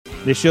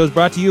This show is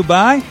brought to you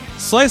by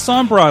Slice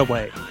on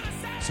Broadway,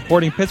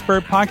 supporting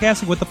Pittsburgh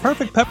podcasting with the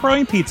perfect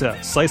pepperoni pizza,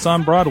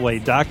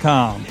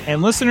 sliceonbroadway.com.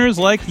 And listeners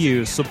like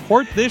you,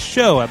 support this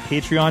show at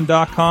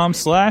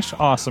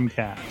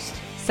patreon.com/awesomecast.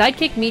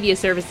 Sidekick Media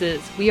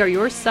Services. We are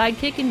your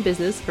sidekick in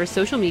business for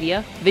social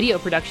media, video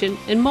production,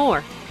 and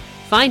more.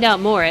 Find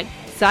out more at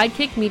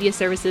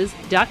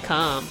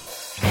sidekickmediaservices.com.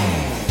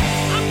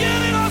 I'm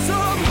getting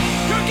awesome,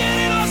 you're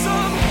getting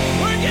awesome,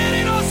 we're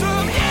getting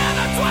awesome, yeah,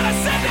 that's what I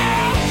said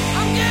now.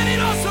 I'm getting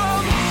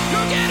awesome,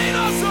 you're getting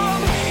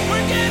awesome,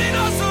 we're getting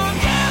awesome,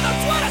 yeah,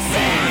 that's what I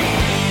said.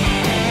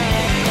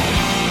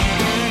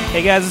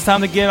 Hey guys, it's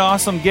time to get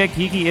awesome, get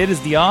geeky. It is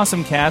the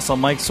Awesome Cast.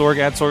 I'm Mike Sorg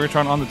at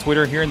Sorgatron on the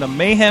Twitter here in the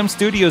Mayhem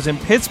Studios in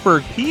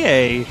Pittsburgh,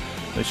 PA.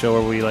 The show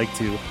where we like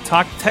to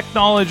talk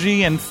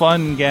technology and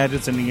fun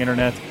gadgets in the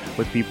internet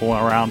with people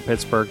around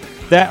Pittsburgh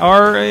that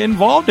are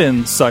involved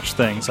in such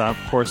things. Of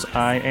course,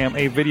 I am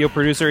a video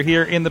producer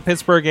here in the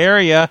Pittsburgh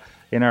area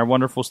in our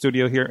wonderful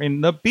studio here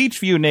in the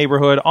Beachview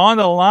neighborhood. On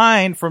the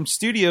line from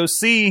Studio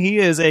C, he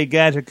is a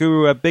gadget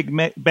guru at Big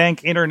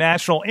Bank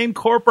International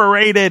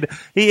Incorporated.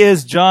 He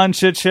is John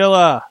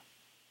Chichilla.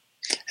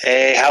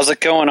 Hey, how's it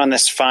going on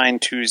this fine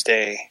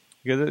Tuesday?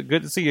 Good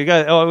to see you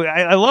guys. Oh,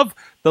 I love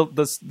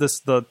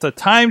the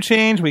time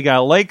change. We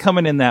got light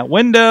coming in that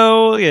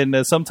window,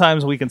 and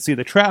sometimes we can see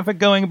the traffic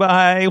going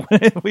by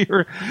when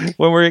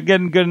we're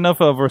getting good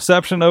enough of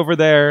reception over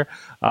there.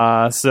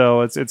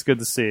 So it's good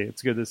to see.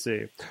 It's good to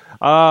see.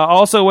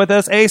 Also with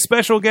us, a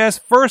special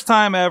guest, first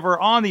time ever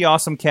on the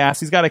Awesome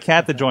Cast. He's got a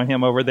cat to join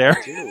him over there.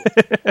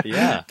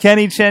 Yeah,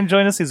 Kenny Chen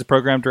joined us. He's a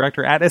program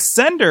director at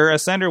Ascender.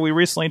 Ascender we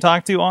recently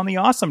talked to on the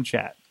Awesome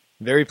Chat.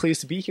 very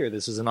pleased to be here.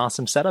 This is an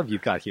awesome setup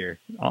you've got here.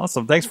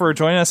 Awesome. Thanks for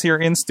joining us here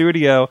in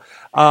studio.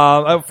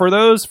 For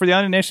the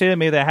uninitiated,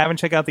 maybe that haven't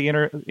checked out the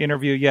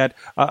interview yet,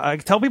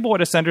 tell people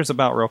what Ascender's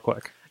about real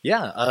quick.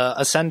 Yeah,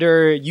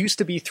 Ascender used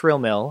to be Thrill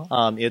Mill.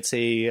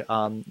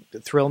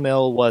 Thrill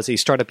Mill was a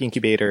startup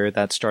incubator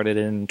that started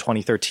in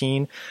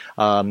 2013.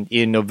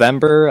 In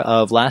November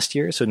of last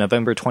year, so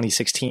November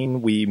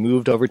 2016, we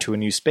moved over to a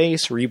new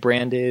space,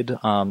 rebranded,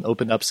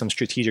 opened up some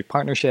strategic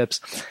partnerships,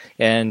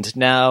 and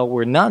now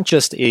we're not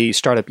just a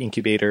startup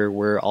incubator,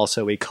 we're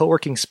also a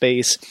co-working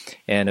space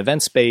and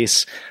event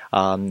space.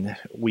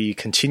 We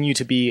continue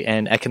to be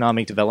an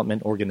economic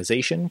development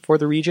organization for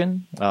the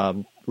region,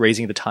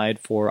 raising the tide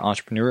for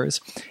entrepreneurs.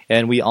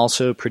 And we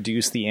also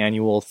produce the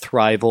annual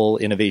Thrival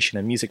Innovation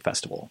and Music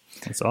Festival.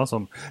 That's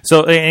awesome.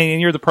 So, and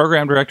you're the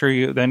program director.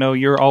 I know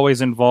you're always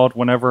involved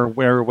whenever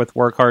we're with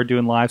Work Hard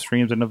doing live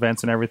streams and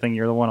events and everything.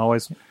 You're the one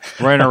always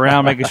running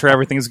around making sure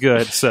everything's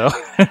good. So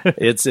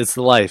it's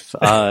the life.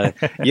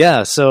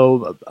 Yeah.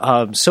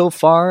 So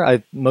far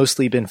I've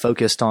mostly been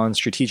focused on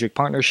strategic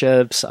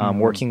partnerships,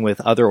 working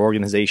with other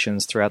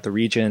organizations throughout the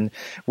region.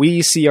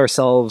 We see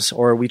ourselves,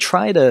 or we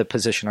try to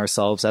position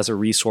ourselves as a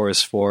resource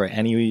for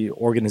any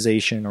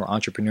organization or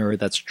entrepreneur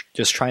that's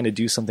just trying to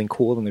do something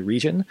cool in the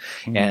region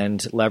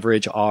and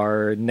leverage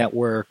our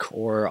network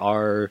or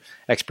our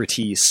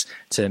expertise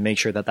to make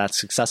sure that that's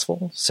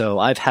successful. So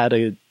I've had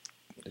a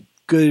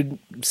good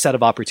set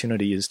of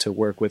opportunities to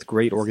work with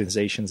great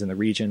organizations in the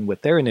region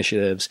with their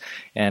initiatives.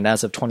 And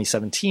as of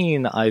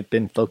 2017, I've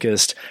been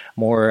focused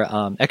more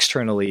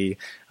externally.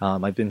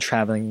 I've been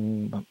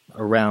traveling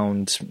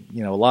around,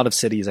 a lot of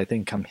cities. I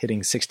think I'm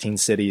hitting 16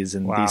 cities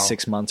in these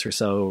 6 months or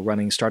so,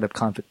 running startup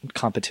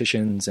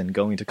competitions and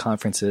going to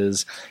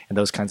conferences and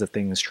those kinds of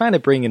things, trying to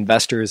bring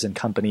investors and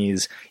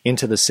companies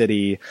into the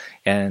city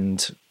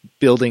and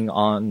building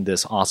on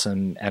this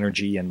awesome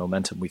energy and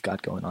momentum we've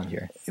got going on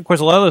here. of course,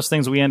 a lot of those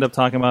things we end up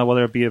talking about,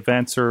 whether it be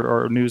events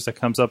or news that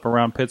comes up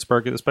around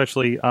Pittsburgh,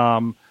 especially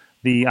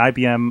the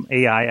IBM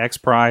AI X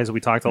Prize. We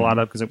talked a lot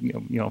of, because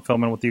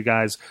filming with you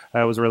guys,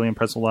 I was really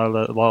impressed with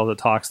a lot of the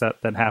talks that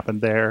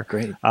happened there.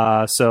 Great.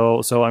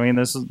 So I mean,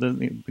 this is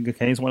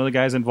Kenny's one of the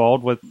guys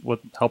involved with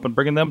helping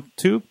bringing them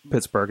to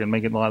Pittsburgh and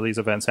making a lot of these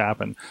events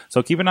happen.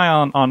 So keep an eye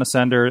on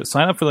Ascender.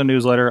 Sign up for the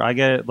newsletter. I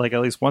get at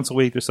least once a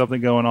week. There's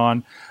something going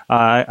on.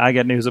 I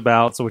get news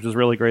about, which is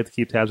really great to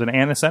keep tabs in.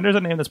 And Ascender's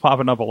a name that's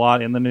popping up a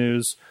lot in the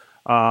news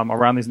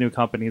around these new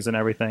companies and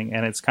everything,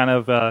 and it's kind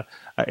of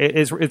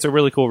it's a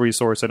really cool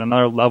resource and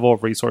another level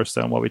of resource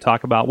than what we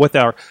talk about with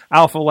our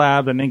Alpha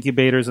Lab and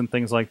incubators and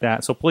things like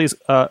that. So please,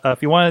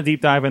 if you want to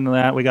deep dive into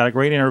that, we got a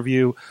great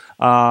interview with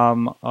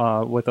Bobby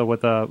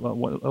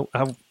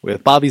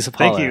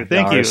Zapala.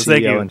 Thank you,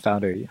 CEO and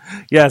founder.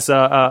 Yes,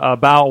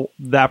 about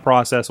that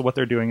process, what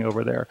they're doing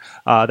over there.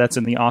 That's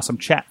in the Awesome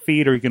Chat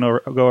feed, or you can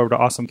go over to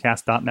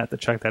awesomecast.net to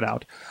check that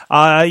out.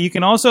 You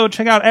can also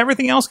check out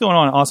everything else going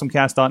on at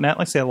awesomecast.net. Like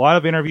I said, a lot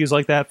of interviews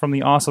like that from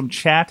the Awesome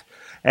Chat,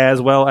 as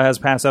well as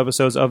past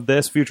episodes of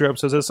this, future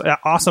episodes.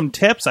 Awesome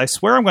tips. I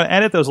swear I'm going to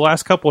edit those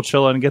last couple,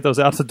 Chilla, and get those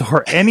out the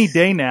door any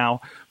day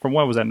now from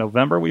what was that,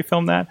 November we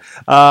filmed that,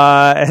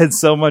 and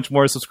so much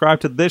more. Subscribe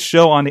to this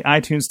show on the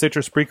iTunes,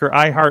 Stitcher, Spreaker,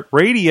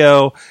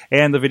 iHeartRadio,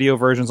 and the video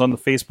versions on the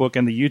Facebook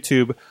and the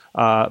YouTube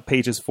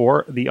pages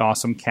for the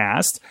Awesome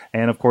Cast.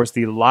 And of course,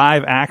 the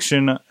live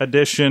action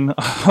edition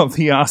of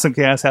the Awesome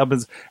Cast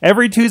happens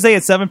every Tuesday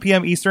at 7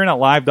 p.m. Eastern at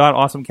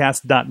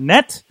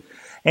live.awesomecast.net.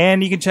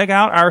 And you can check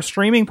out our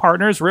streaming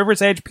partners,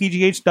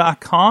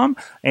 riversedgepgh.com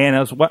and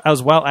as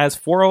well as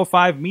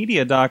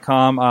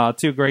 405media.com.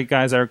 Two great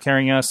guys that are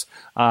carrying us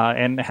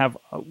and have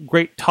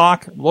great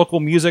talk, local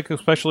music,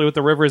 especially with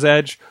the River's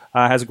Edge.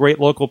 Has great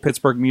local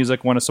Pittsburgh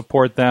music. Want to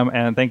support them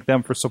and thank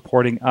them for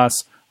supporting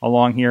us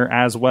along here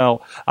as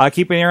well.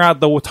 Keep an ear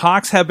out. The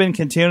talks have been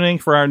continuing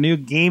for our new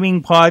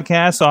gaming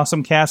podcast,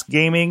 Awesome Cast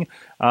Gaming.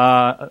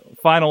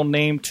 Final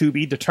name to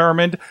be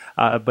determined.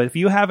 But if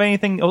you have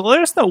anything,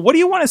 let us know. What do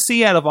you want to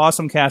see out of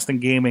Awesome Cast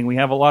and Gaming? We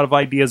have a lot of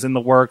ideas in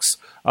the works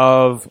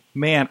of,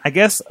 I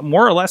guess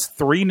more or less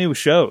 3 new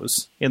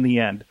shows in the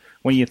end,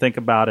 when you think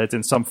about it,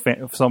 in some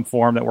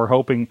form that we're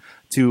hoping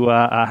to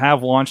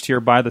have launched here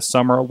by the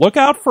summer. Look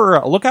out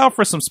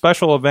for some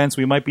special events.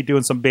 We might be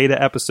doing some beta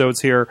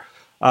episodes here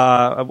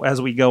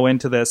as we go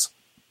into this.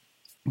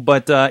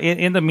 But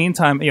in the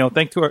meantime,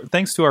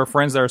 thanks to our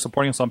friends that are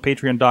supporting us on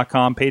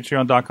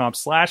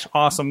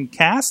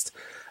patreon.com/awesomecast.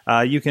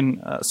 You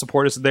can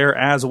support us there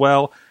as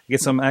well.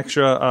 Get some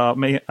extra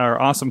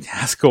our Awesome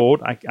Cast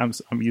gold.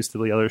 I'm used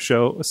to the other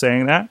show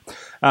saying that,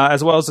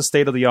 as well as the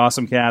State of the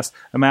Awesome Cast.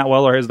 Matt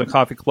Weller is the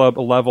Coffee Club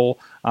level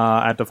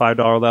at the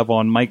 $5 level,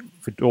 and Mike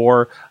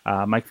Fedor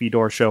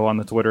Show on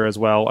the Twitter as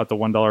well at the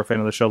 $1 fan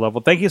of the show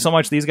level. Thank you so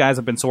much. These guys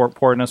have been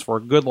supporting us for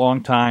a good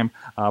long time,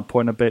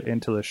 putting a bit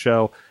into the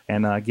show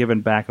and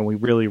giving back, and we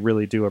really,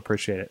 really do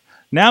appreciate it.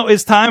 Now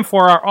is time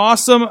for our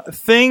awesome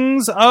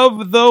things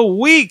of the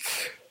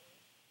week.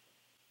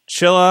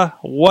 Chilla,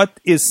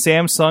 what is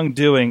Samsung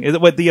doing?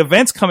 The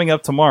event's coming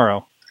up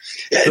tomorrow.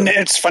 Yeah, and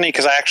it's funny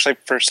because I actually,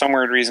 for some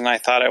weird reason, I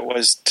thought it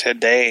was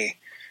today.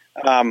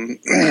 And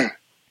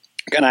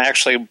I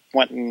actually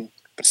went and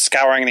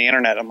scouring the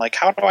internet. I'm like,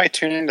 how do I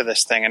tune into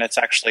this thing? And it's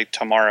actually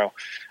tomorrow.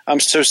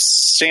 So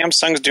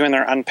Samsung's doing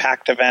their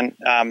Unpacked event.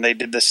 They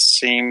did the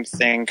same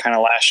thing kind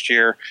of last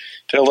year.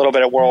 Did a little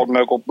bit at World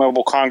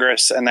Mobile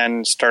Congress, and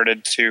then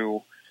started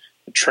to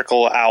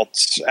trickle out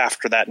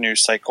after that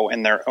news cycle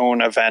in their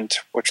own event,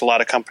 which a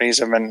lot of companies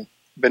have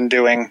been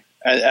doing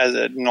as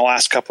in the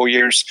last couple of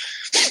years.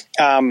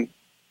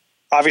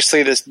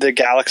 Obviously, the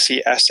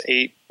Galaxy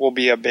S8 will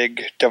be a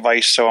big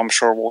device, so I'm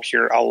sure we'll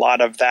hear a lot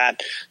of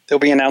that. They'll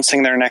be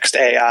announcing their next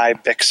AI,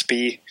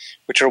 Bixby,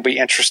 which will be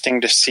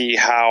interesting to see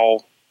how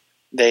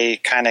they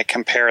kind of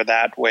compare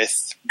that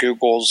with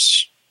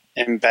Google's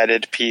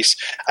embedded piece.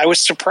 I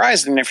was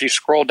surprised, and if you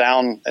scroll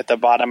down at the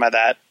bottom of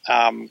that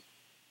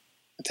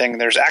thing,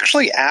 there's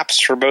actually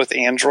apps for both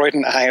Android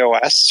and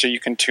iOS, so you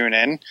can tune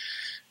in.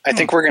 I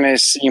think we're going to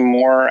see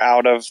more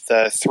out of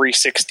the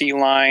 360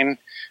 line.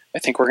 I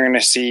think we're going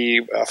to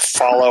see a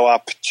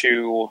follow-up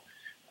to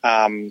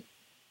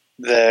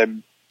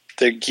the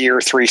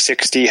Gear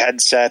 360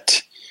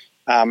 headset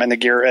and the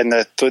Gear and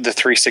the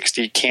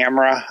 360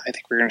 camera. I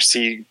think we're going to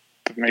see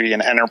maybe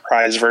an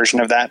enterprise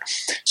version of that.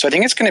 So I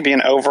think it's going to be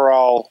an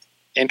overall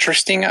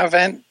interesting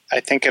event.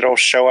 I think it'll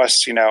show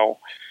us,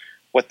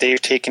 what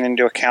they've taken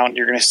into account.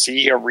 You're going to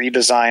see a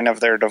redesign of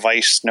their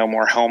device, no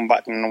more home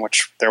button,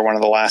 which they're one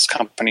of the last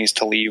companies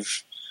to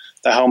leave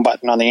the home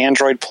button on the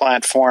Android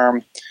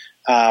platform.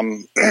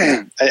 Like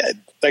I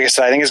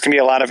said, I think it's going to be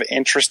a lot of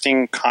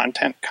interesting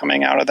content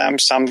coming out of them.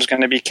 Some's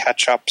going to be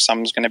catch up,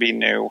 some's going to be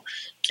new.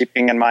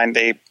 Keeping in mind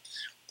they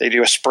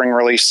do a spring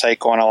release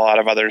cycle, and a lot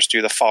of others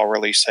do the fall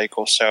release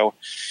cycle. So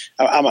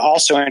I'm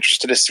also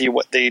interested to see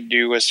what they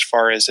do as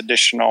far as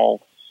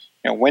additional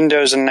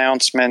Windows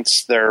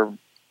announcements.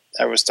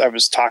 I was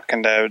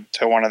talking to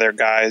one of their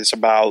guys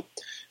about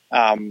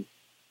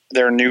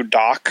their new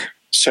dock.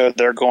 So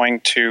they're going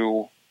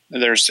to.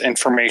 There's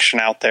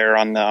information out there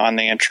on the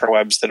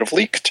interwebs that have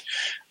leaked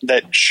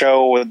that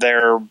show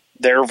their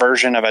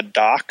version of a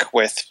dock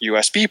with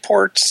USB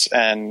ports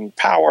and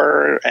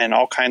power and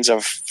all kinds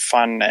of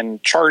fun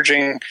and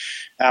charging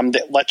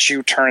that lets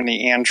you turn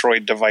the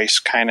Android device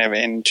kind of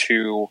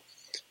into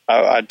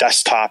a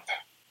desktop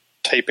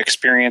type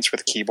experience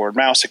with keyboard,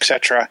 mouse,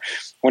 etc.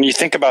 When you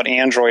think about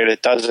Android,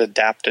 it does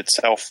adapt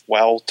itself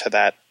well to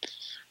that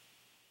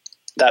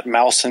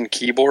mouse and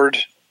keyboard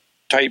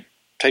type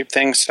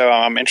thing. So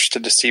I'm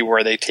interested to see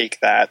where they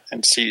take that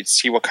and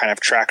see what kind of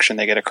traction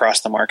they get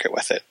across the market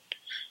with it.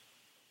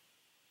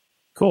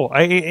 Cool.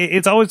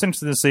 It's always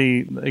interesting to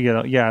see,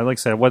 like I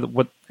said,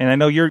 what, and I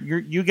know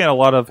you get a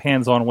lot of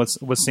hands-on with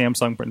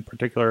Samsung in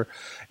particular,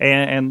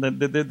 and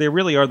they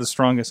really are the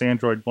strongest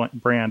Android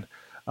brand.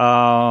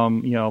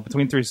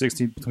 Between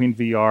 360, between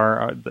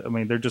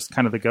VR, they're just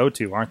kind of the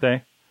go-to, aren't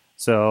they?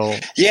 So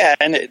yeah,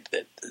 and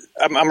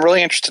I'm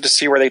really interested to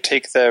see where they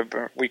take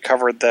we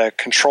covered the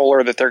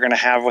controller that they're going to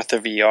have with the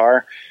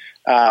VR.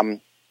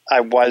 I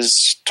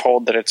was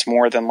told that it's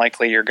more than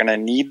likely you're going to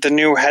need the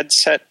new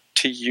headset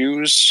to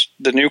use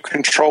the new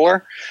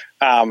controller.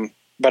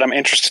 but I'm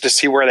interested to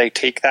see where they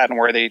take that and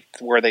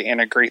where they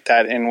integrate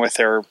that in with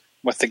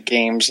the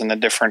games and the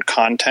different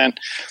content.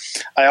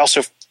 I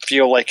also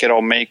feel like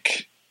it'll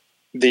make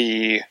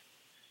the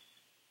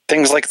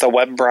things like the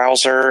web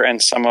browser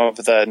and some of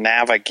the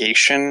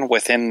navigation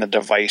within the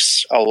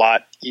device a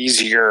lot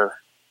easier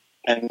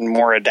and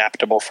more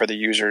adaptable for the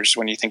users.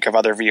 When you think of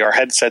other VR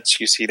headsets,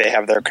 you see they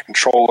have their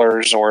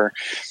controllers, or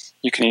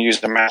you can use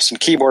the mouse and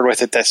keyboard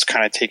with it. This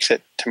kind of takes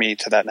it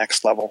to that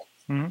next level.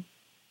 Mm-hmm.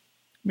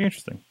 Be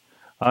interesting.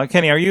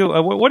 Kenny, are you?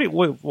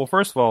 Well,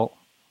 first of all,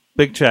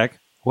 big check.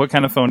 What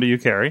kind of phone do you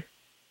carry?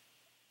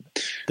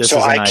 So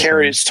I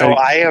carry. So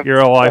I have.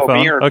 You're all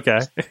iPhone.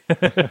 Okay.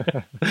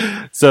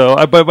 So,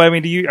 but I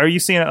mean, are you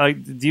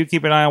seeing? Do you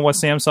keep an eye on what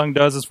Samsung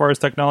does as far as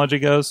technology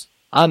goes?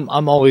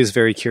 I'm always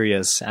very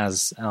curious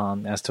as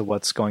to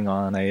what's going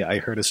on. I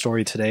heard a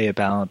story today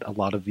about a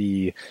lot of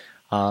the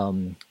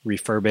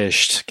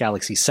refurbished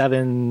Galaxy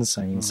 7s.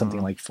 I mean,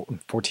 something like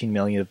 14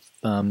 million of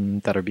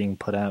them that are being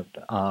put out.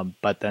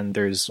 But then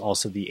there's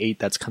also the 8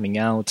 that's coming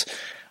out.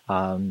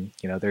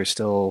 There's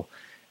still,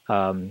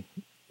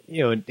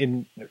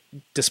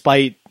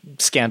 despite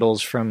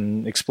scandals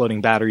from exploding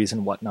batteries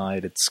and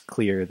whatnot, it's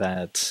clear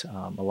that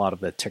a lot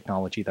of the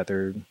technology that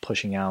they're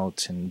pushing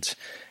out and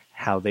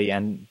how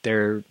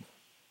their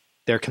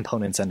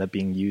components end up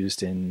being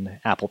used in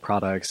Apple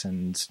products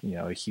and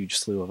a huge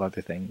slew of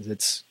other things.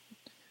 It's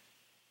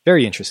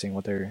very interesting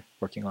what they're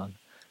working on.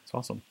 It's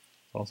awesome.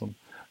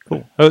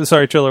 Cool. Oh,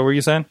 sorry, Chiller, what were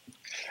you saying?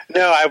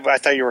 No, I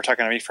thought you were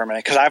talking to me for a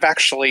minute, because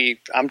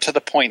I'm to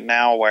the point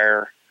now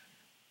where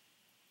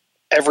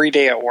every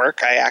day at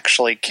work I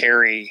actually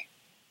carry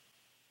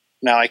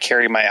my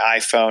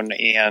iPhone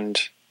and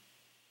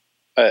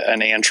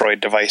an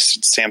Android device,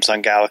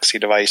 Samsung Galaxy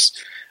device.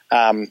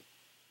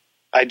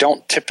 I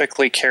don't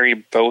typically carry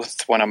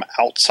both when I'm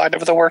outside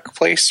of the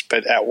workplace,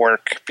 but at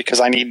work, because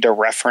I need to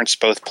reference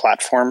both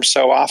platforms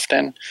so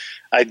often,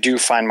 I do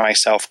find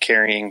myself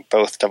carrying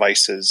both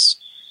devices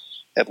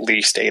at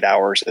least 8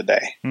 hours a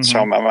day. Mm-hmm.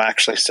 So I'm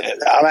actually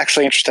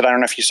interested. I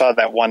don't know if you saw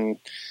that one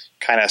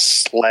kind of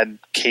sled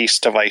case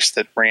device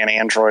that ran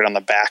Android on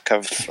the back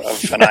of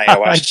an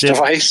iOS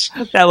device.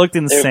 That looked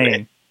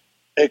insane.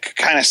 It could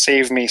kind of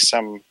save me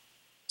some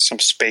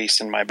space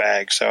in my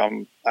bag.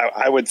 So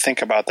I would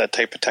think about that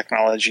type of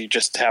technology,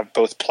 just to have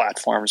both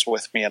platforms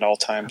with me at all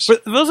times.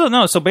 But those are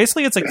no. So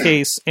basically, it's a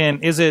case,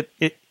 and is it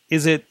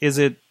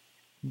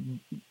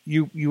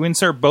you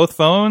insert both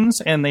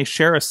phones and they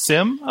share a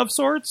SIM of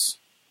sorts?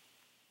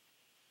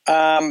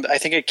 I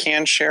think it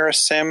can share a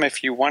SIM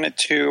if you want it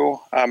to.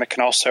 It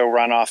can also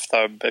run off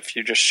if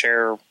you just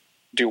do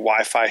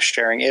Wi-Fi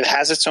sharing. It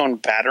has its own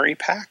battery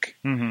pack,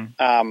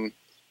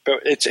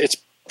 but it's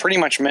pretty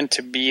much meant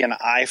to be an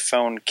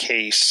iPhone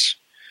case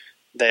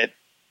that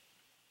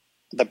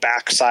the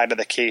back side of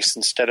the case,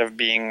 instead of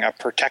being a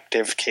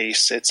protective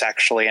case, it's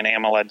actually an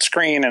AMOLED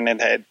screen, and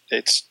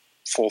it's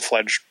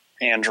full-fledged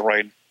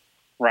Android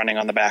running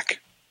on the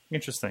back.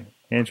 Interesting.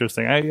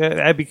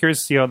 I'd be curious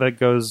to see how that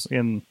goes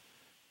in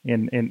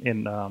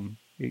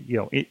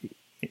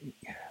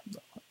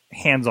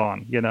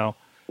hands-on,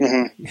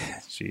 Mm-hmm.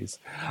 Jeez.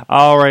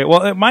 All right.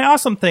 Well, my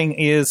awesome thing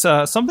is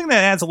something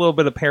that adds a little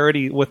bit of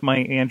parity with my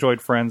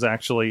Android friends,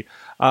 actually.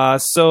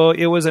 So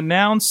it was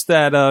announced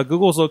that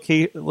Google's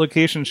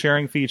location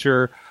sharing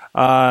feature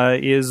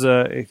is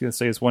I can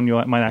say it's one you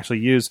might actually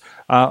use.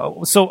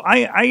 So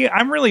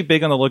I'm really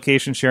big on the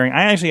location sharing.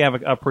 I actually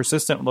have a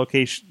persistent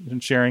location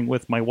sharing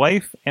with my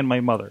wife and my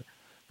mother.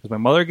 Because my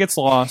mother gets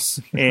lost,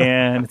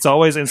 and it's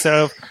always, instead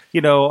of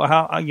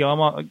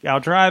I'm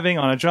out driving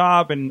on a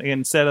job, and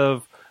instead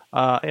of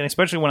and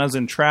especially when I was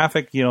in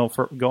traffic,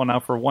 for going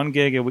out for one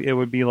gig, it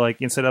would be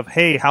like, instead of,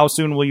 hey, how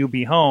soon will you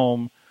be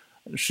home?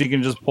 She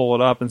can just pull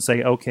it up and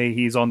say, okay,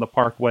 he's on the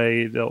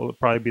Parkway. It'll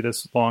probably be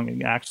this long,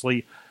 and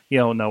actually,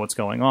 know what's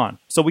going on.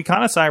 So we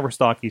kind of cyber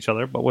stalk each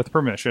other, but with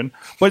permission.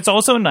 But it's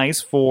also nice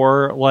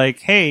for, like,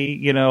 hey,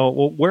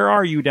 well, where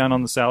are you down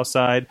on the south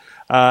side?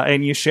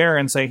 And you share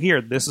and say,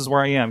 here, this is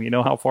where I am. You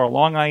know how far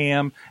along I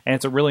am, and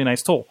it's a really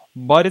nice tool.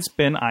 But it's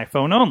been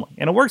iPhone only,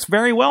 and it works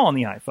very well on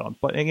the iPhone.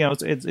 But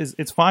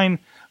it's fine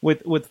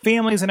with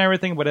families and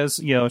everything. But as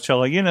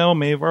Chella,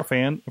 many of our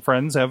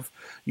friends have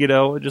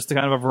just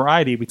kind of a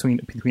variety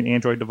between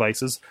Android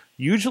devices.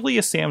 Usually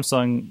a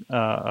Samsung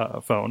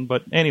phone,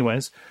 but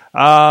anyways,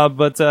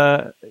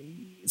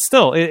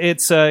 still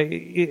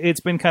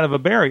it's been kind of a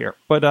barrier.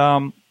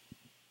 But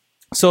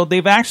so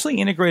they've actually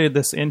integrated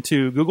this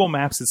into Google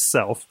Maps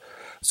itself.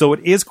 So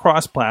it is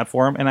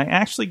cross-platform, and I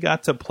actually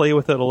got to play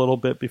with it a little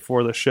bit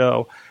before the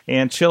show.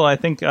 And Chill, I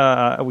think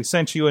we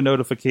sent you a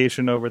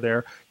notification over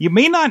there. You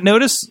may not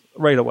notice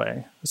right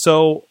away.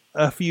 So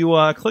if you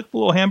click the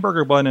little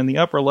hamburger button in the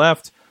upper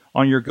left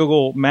on your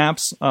Google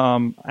Maps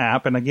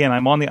app, and again,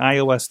 I'm on the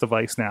iOS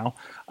device now,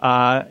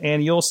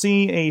 and you'll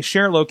see a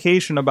share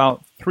location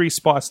about 3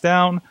 spots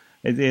down.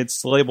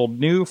 It's labeled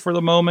new for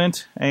the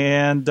moment,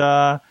 and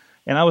I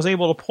was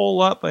able to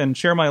pull up and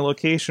share my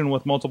location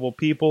with multiple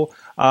people.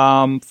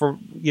 For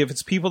if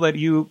it's people that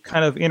you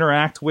kind of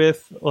interact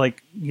with,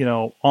 like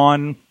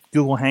on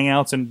Google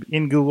Hangouts and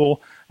in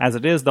Google as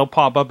it is. They'll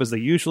pop up as they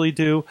usually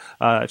do.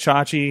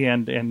 Chachi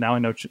and now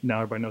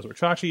now everybody knows where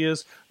Chachi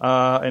is.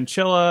 And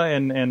Chilla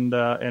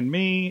and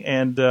me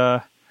and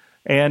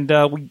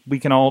we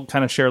can all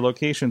kind of share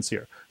locations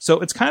here. So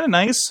it's kind of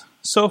nice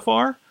so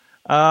far.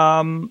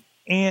 But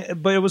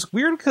it was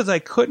weird because I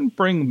couldn't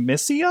bring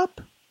Missy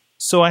up,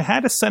 so I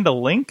had to send a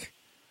link.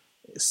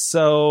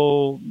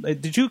 So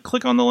did you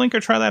click on the link or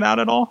try that out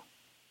at all?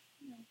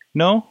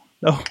 No?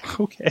 Oh,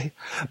 okay.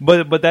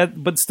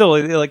 But still,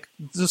 like,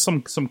 there's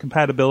some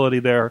compatibility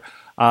there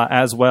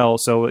as well.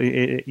 So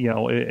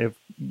if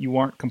you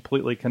weren't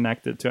completely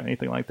connected to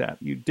anything like that,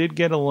 you did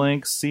get a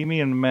link. See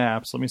me in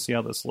Maps. Let me see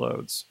how this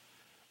loads.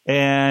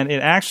 And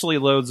it actually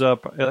loads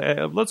up.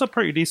 It loads up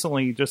pretty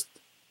decently, just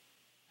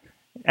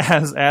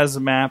as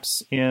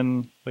Maps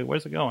in. Wait,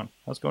 where's it going?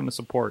 I was going to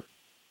support.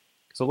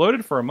 So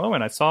loaded for a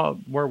moment. I saw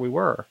where we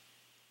were.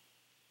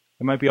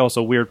 It might be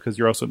also weird because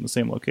you're also in the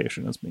same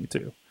location as me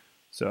too.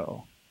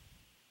 So,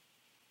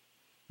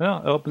 yeah,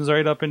 it opens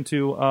right up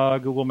into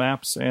Google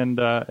Maps and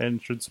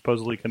should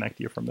supposedly connect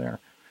you from there.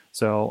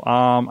 So,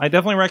 I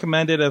definitely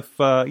recommend it if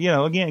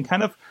again,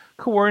 kind of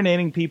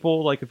coordinating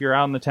people, like if you're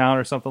out in the town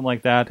or something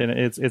like that, and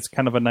it's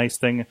kind of a nice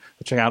thing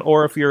to check out.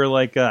 Or if you're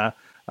like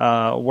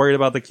worried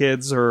about the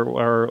kids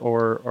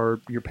or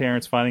your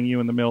parents finding you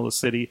in the middle of the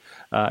city,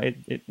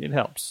 it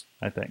helps,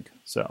 I think.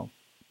 So,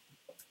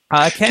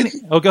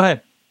 go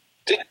ahead.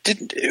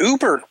 Did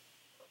Uber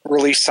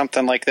release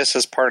something like this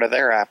as part of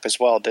their app as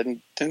well?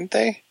 Didn't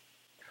they?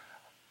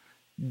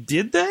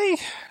 Did they?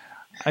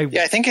 I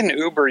think in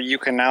Uber you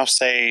can now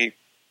say,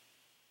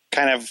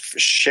 kind of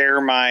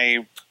share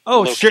my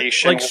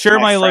location. Share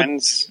my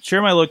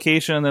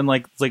location, and then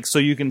like so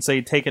you can say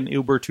take an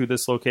Uber to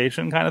this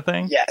location, kind of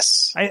thing.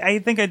 Yes, I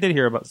think I did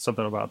hear about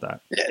something about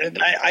that.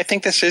 I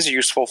think this is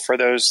useful for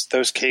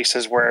those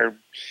cases where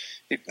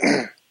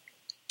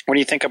when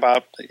you think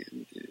about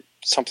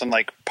something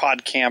like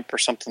PodCamp or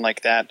something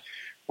like that,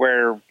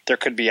 where there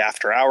could be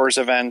after hours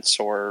events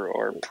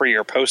or pre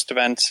or post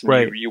events.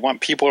 Right. You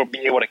want people to be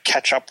able to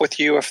catch up with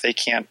you if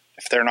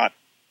they're not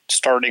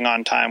starting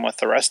on time with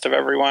the rest of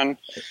everyone.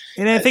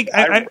 And I think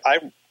go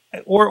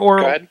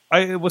ahead.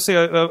 I will say,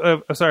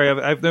 sorry,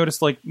 I've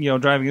noticed, like,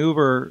 driving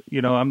Uber,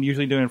 I'm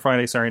usually doing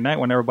Friday, Saturday night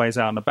when everybody's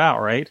out and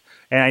about, right?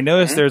 And I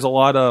noticed there's a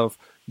lot of,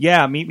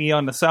 meet me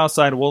on the south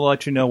side. We'll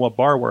let you know what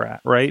bar we're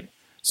at, right?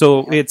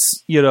 So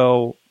it's,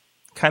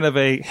 kind of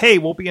a, hey,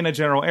 we'll be in a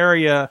general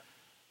area.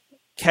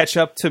 Catch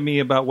up to me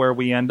about where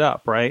we end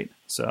up, right?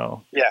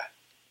 So yeah.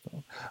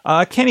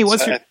 Kenny,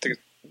 what's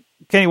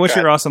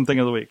your awesome thing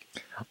of the week?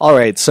 All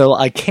right, so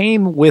I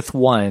came with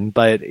one,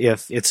 but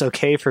if it's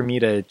okay for me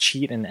to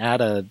cheat and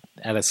add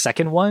a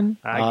second one,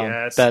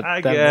 I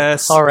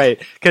guess. All right,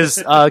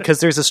 because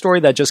there's a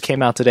story that just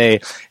came out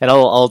today, and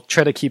I'll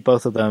try to keep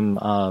both of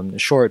them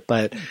short.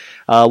 But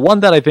one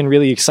that I've been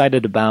really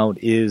excited about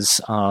is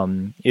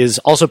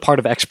also part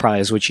of X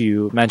Prize, which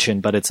you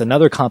mentioned, but it's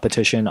another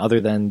competition other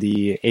than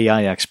the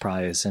AI X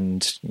Prize,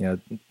 and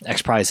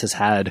X Prize has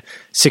had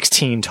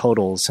 16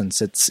 total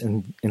since its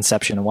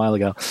inception a while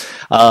ago,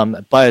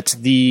 but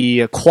the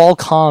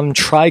Qualcomm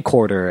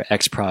Tricorder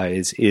X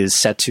Prize is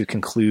set to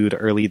conclude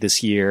early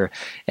this year,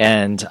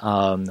 and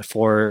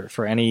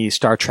for any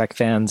Star Trek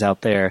fans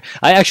out there,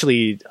 I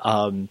actually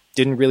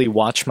didn't really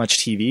watch much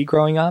TV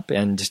growing up,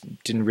 and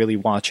didn't really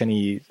watch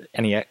any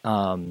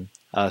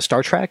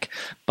Star Trek,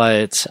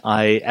 but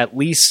I at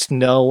least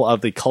know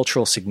of the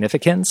cultural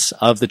significance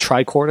of the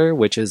tricorder,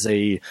 which is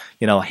a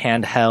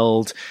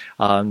handheld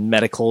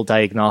medical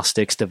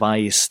diagnostics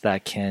device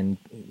that can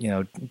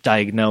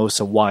diagnose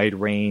a wide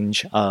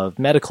range of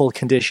medical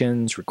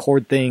conditions,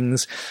 record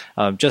things,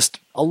 just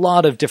a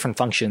lot of different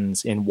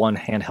functions in one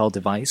handheld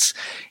device.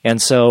 And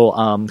so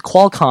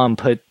Qualcomm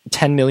put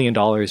 $10 million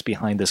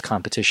behind this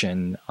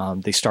competition.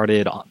 They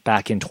started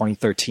back in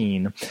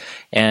 2013.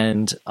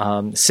 And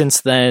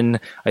since then,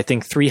 I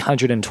think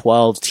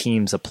 312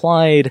 teams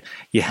applied.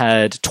 You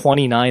had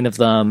 29 of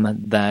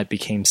them that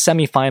became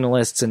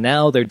semifinalists, and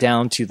now they're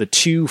down to the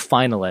 2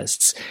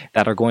 finalists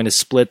that are going to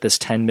split this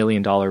 $10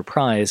 million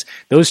prize.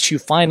 Those 2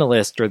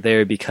 finalists are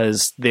there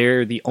because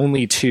they're the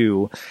only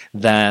 2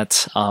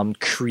 that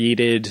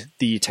created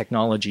the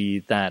technology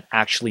that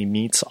actually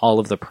meets all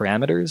of the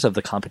parameters of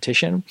the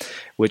competition,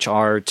 which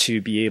are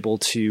to be able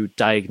to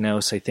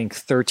diagnose, I think,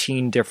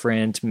 13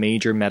 different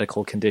major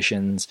medical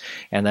conditions,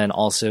 and then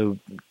also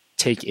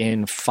take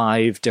in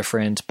 5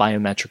 different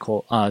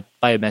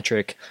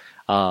biometric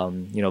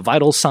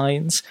vital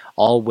signs,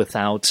 all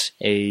without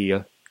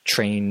a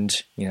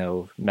trained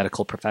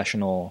medical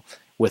professional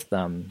with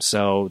them.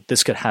 So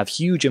this could have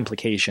huge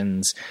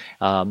implications,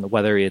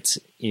 whether it's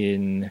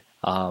in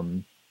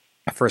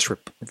first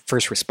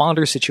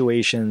responder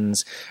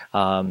situations,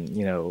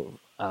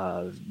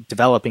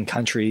 developing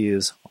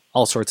countries,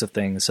 all sorts of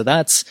things. So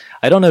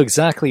I don't know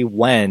exactly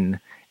when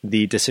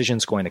the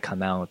decision's going to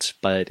come out,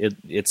 but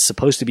it's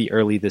supposed to be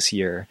early this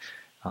year.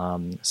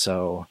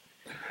 So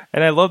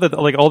And I love that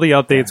like all the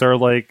updates are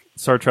like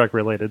Star Trek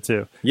related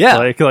too. Yeah.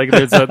 Like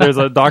there's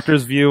a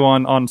doctor's view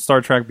on Star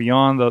Trek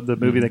Beyond, the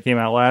movie that came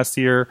out last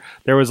year.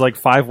 There was like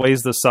 5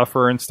 Ways to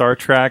Suffer in Star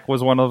Trek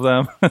was one of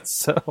them.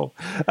 So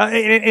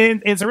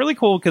it's really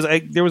cool because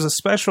there was a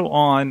special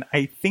on,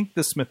 I think,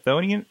 the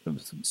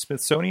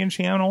Smithsonian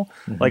channel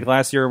like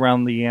last year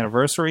around the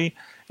anniversary.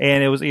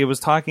 And it was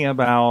talking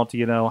about,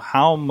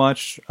 how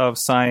much of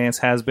science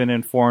has been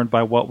informed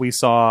by what we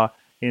saw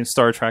in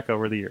Star Trek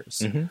over the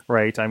years,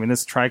 right? I mean,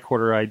 this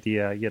tricorder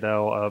idea,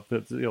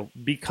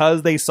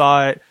 because they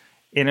saw it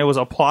and it was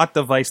a plot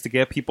device to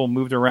get people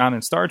moved around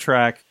in Star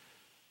Trek,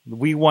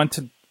 we want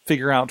to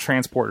figure out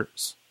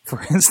transporters,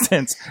 for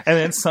instance. And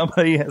then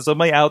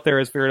somebody out there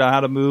has figured out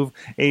how to move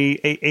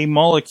a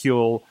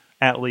molecule,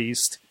 at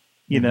least,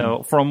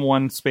 from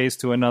one space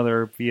to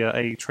another via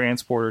a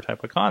transporter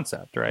type of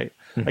concept, right?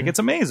 Like, it's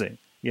amazing,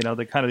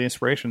 the kind of the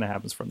inspiration that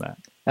happens from that.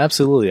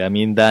 Absolutely. I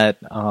mean, that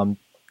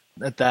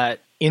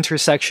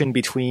intersection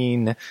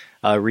between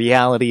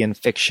reality and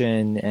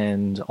fiction,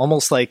 and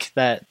almost like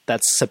that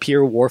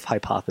Sapir-Whorf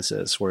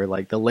hypothesis, where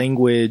like the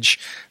language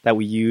that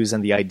we use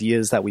and the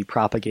ideas that we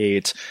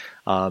propagate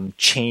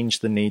change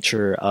the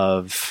nature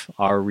of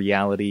our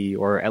reality,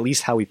 or at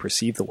least how we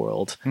perceive the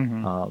world.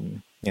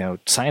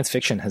 Science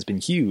fiction has been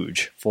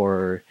huge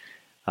for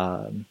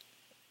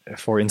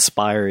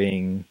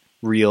inspiring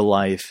real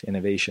life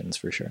innovations,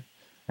 for sure.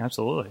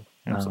 Absolutely.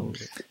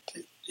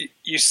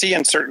 You see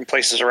in certain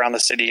places around the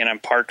city and in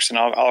parks and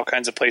all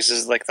kinds of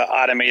places, like the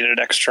automated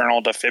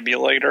external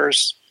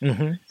defibrillators.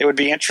 It would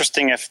be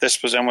interesting if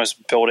this was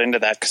almost built into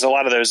that, because a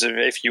lot of those,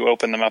 if you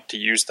open them up to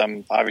use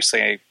them,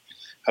 obviously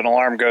an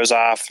alarm goes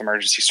off,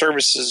 emergency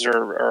services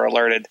are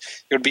alerted.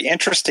 It would be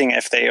interesting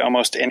if they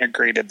almost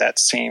integrated that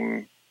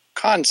same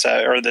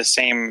concept or the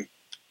same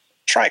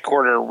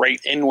tricorder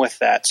right in with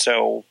that.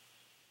 So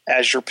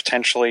as you're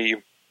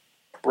potentially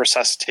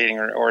resuscitating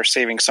or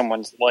saving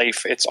someone's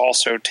life, it's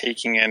also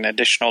taking in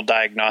additional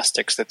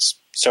diagnostics.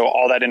 So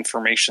all that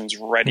information's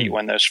ready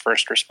when those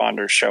first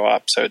responders show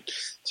up. So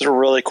it's a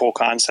really cool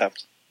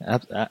concept.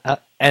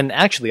 And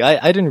actually,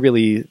 I didn't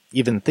really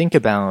even think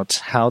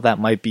about how that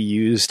might be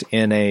used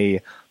in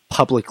a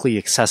publicly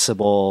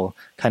accessible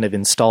kind of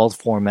installed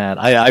format.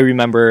 I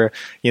remember,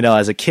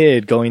 as a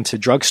kid going to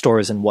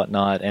drugstores and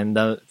whatnot,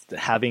 and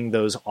having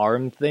those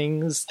arm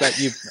things that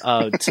you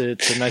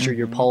to measure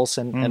your pulse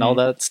and all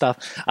that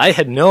stuff. I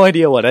had no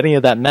idea what any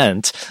of that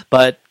meant,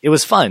 but it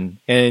was fun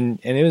and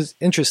it was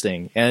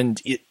interesting. And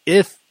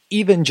if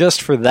even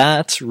just for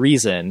that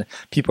reason,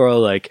 people are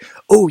like,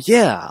 oh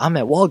yeah, I'm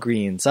at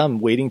Walgreens, I'm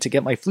waiting to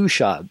get my flu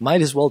shot,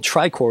 might as well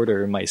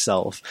tricorder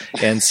myself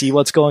and see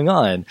what's going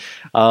on.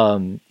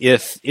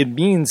 If it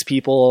means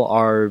people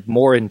are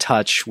more in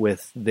touch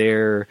with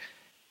their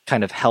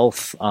kind of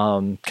health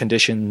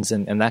conditions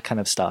and that kind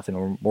of stuff, and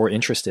we're more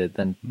interested,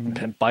 then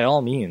by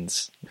all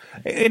means.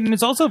 And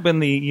it's also been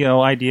the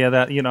idea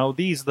that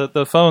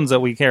the phones that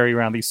we carry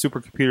around, these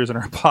supercomputers in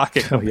our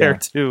pocket compared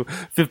to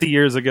 50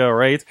 years ago,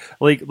 right?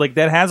 Like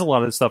that has a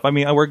lot of this stuff. I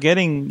mean, we're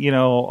getting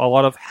a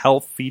lot of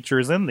health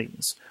features in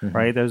these,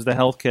 right? There's the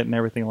health kit and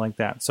everything like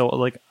that. So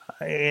like,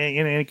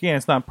 and again,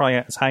 it's not probably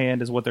as high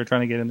end as what they're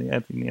trying to get in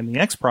the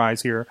X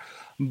Prize here,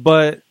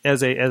 but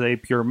as a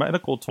pure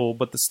medical tool,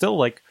 but still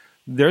like.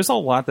 There's a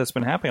lot that's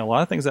been happening. A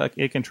lot of things that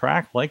it can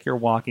track, like you're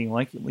walking,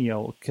 like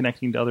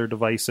connecting to other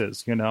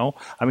devices.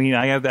 I mean,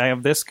 I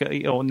have this.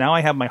 Now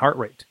I have my heart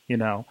rate.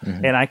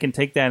 And I can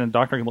take that, and the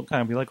doctor can look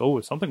kind of be like,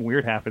 oh, something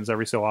weird happens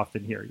every so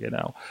often here.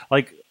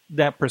 Like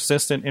that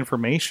persistent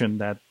information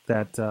that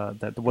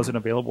wasn't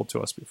available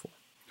to us before.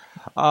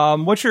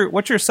 What's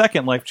your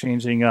second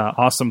life-changing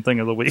awesome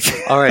thing of the week?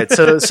 All right,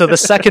 so the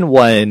second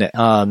one,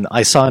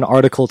 I saw an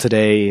article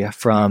today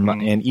from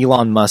an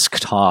Elon Musk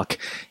talk,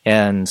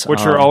 and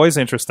which are always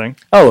interesting.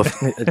 Oh,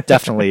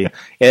 definitely,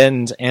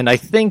 and I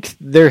think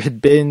there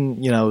had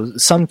been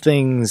some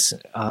things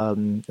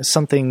in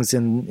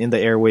the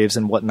airwaves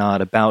and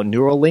whatnot about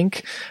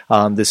Neuralink,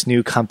 this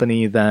new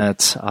company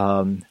that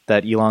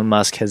Elon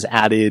Musk has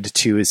added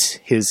to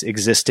his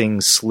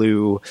existing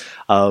slew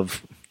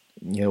of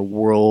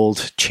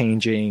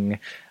world-changing,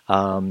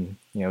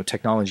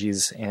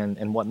 technologies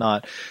and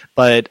whatnot.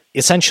 But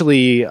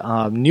essentially,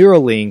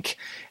 Neuralink,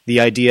 the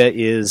idea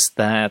is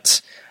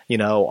that,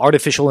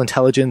 artificial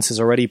intelligence is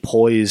already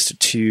poised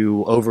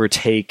to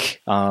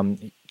overtake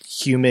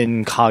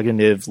human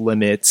cognitive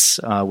limits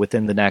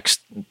within the next,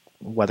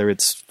 whether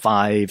it's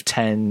 5,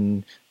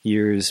 10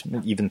 years,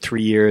 even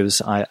 3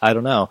 years, I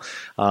don't know.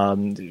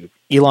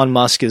 Elon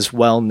Musk is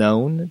well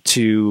known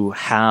to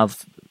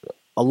have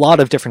a lot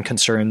of different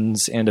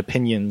concerns and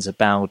opinions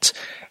about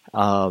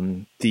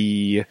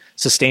the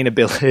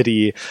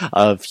sustainability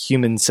of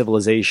human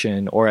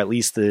civilization, or at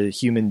least the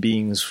human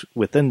beings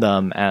within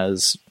them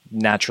as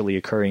naturally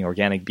occurring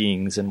organic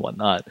beings and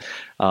whatnot,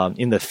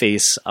 in the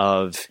face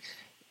of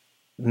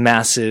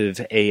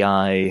massive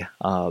AI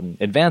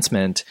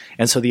advancement.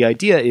 And so the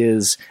idea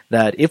is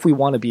that if we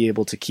want to be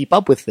able to keep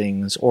up with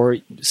things, or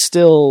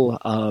still,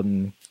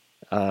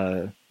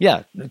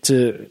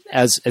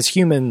 as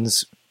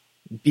humans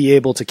be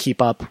able to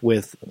keep up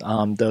with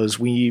those,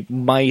 we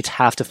might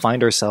have to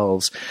find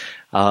ourselves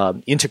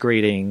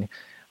integrating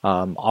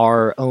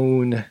our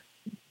own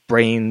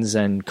brains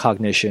and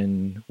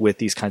cognition with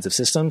these kinds of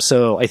systems.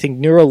 So I think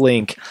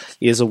Neuralink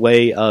is a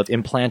way of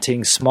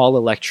implanting small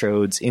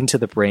electrodes into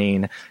the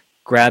brain,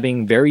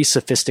 grabbing very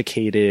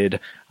sophisticated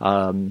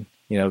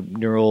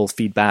neural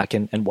feedback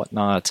and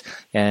whatnot.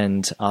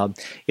 And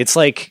it's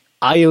like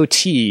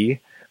IoT,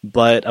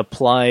 but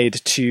applied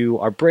to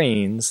our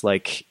brains,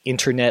 like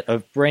Internet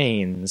of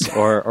Brains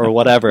or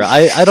whatever.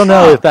 I don't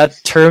know if that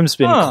term's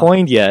been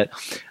coined yet,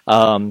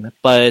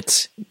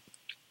 but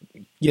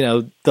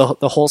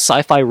the whole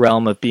sci-fi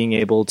realm of being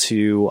able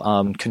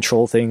to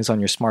control things on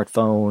your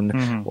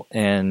smartphone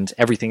and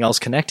everything else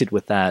connected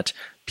with that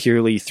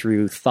purely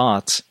through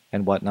thought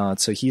and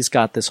whatnot. So he's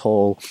got this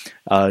whole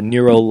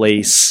neural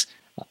lace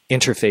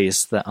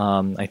interface that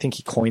I think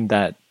he coined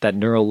that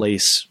neural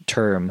lace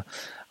term.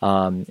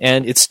 And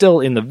it's still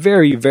in the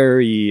very,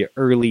 very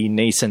early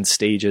nascent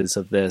stages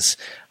of this.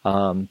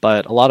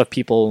 But a lot of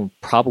people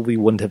probably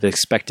wouldn't have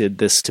expected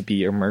this to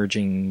be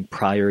emerging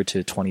prior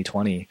to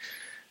 2020.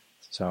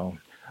 So,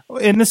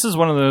 and this is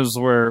one of those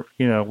where,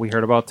 we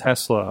heard about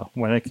Tesla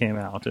when it came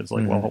out. It's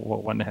like, well,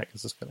 when the heck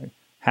is this going to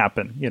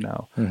happen?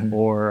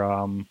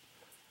 Or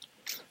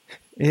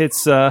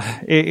it's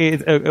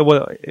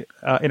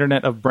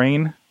Internet of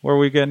Brain. Where are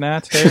we getting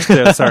at?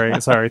 Yeah, sorry.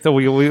 So I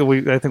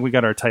think we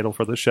got our title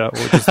for the show.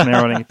 We're just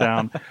narrowing it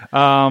down.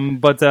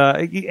 But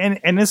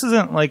this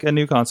isn't like a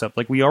new concept.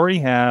 Like we already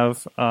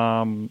have,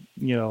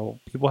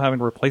 people having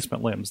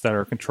replacement limbs that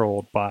are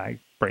controlled by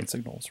brain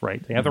signals,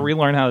 right? They have to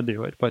relearn how to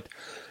do it, but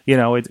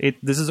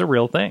this is a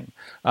real thing.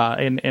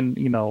 And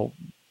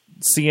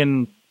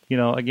seeing,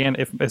 again,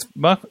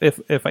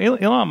 if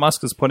Elon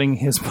Musk is putting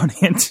his money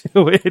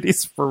into it,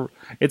 it's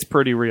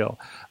pretty real.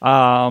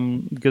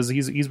 Because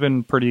he's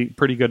been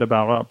pretty good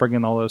about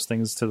bringing all those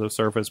things to the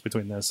surface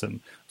between this and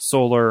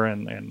solar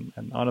and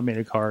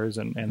automated cars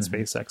and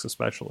SpaceX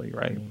especially,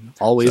 right?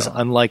 Always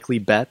unlikely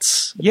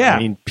bets. Yeah. I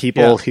mean,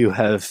 people who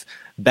have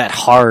bet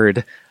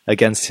hard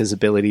against his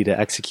ability to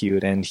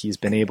execute, and he's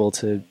been able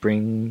to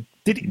bring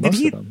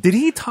Did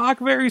he talk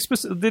very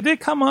specific? Did it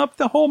come up,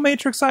 the whole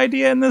Matrix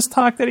idea in this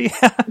talk that he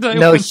had?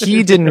 No,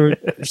 he didn't.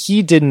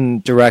 He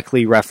didn't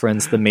directly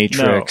reference the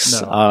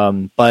Matrix.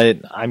 No. But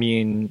I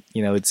mean,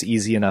 it's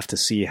easy enough to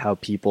see how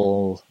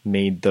people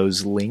made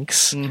those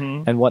links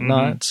and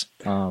whatnot.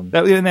 And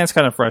that's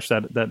kind of fresh.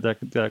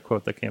 That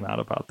quote that came out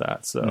about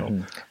that.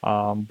 So,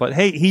 but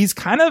hey, he's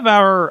kind of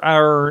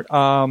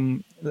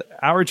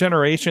our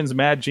generation's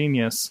mad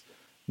genius.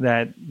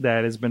 That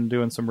has been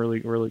doing some really,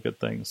 really good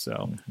things.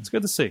 So it's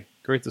good to see.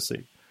 Great to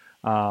see.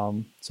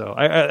 So,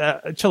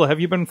 Chilla,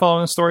 have you been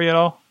following the story at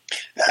all?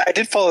 I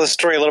did follow the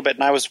story a little bit,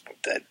 and I was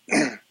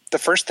the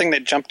first thing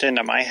that jumped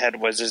into my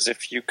head was as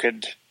if you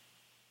could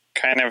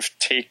kind of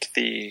take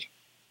the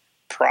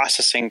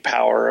processing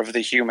power of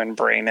the human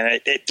brain,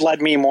 and it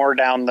led me more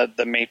down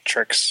the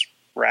Matrix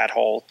rat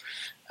hole.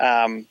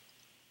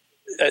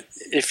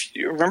 If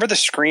you remember the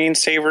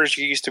screensavers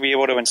you used to be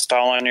able to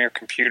install on your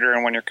computer,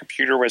 and when your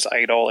computer was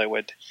idle, it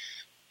would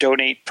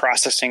donate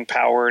processing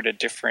power to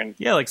different...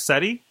 Yeah, like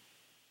SETI?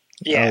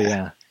 Yeah. Oh,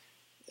 yeah.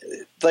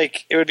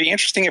 Like, it would be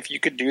interesting if you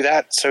could do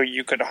that so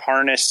you could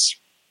harness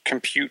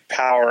compute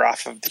power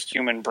off of the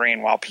human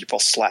brain while people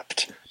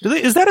slept.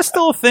 Is that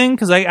still a thing?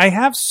 Because I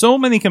have so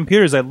many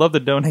computers I'd love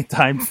to donate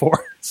time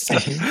for. So,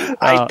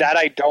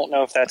 I don't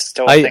know if that's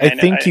still a thing. I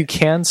think you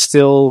can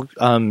still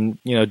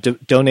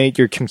donate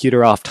your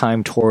computer off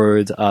time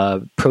toward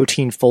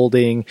protein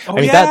folding. Oh,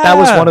 I mean, that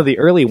was one of the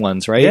early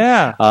ones, right?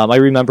 Yeah. I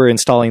remember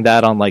installing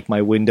that on like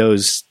my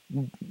Windows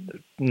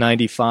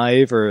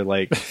 95 or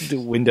like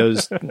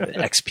Windows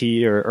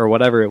XP or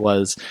whatever it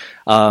was.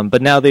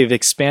 But now they've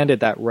expanded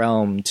that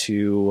realm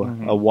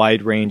to a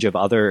wide range of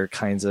other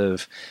kinds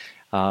of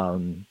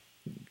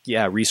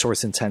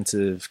resource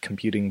intensive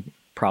computing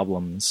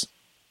problems.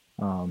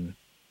 I'm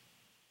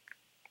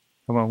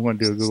going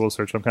to do a Google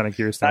search. I'm kind of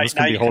curious. Now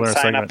you can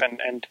sign up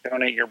and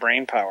donate your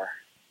brain power.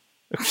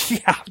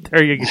 Yeah,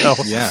 there you go.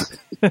 Yeah.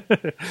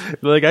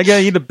 Like, I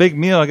gotta eat a big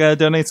meal. I gotta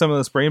donate some of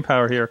this brain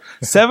power here.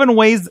 7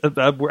 ways.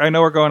 I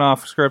know we're going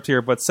off script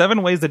here, but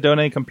 7 ways to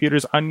donate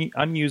computers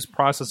unused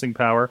processing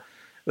power.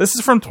 This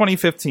is from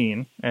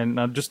 2015,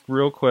 and just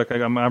real quick,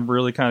 I'm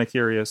really kind of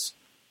curious.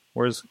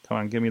 Come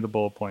on, give me the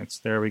bullet points.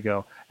 There we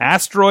go.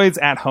 Asteroids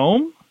at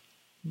home.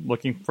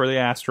 Looking for the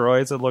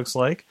asteroids. It looks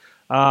like.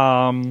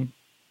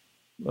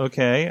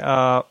 Okay.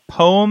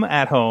 Poem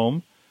at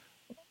home.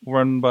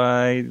 Run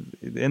by,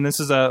 and this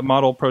is a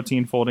model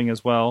protein folding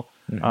as well.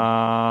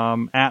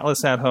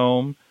 Atlas at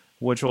home,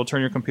 which will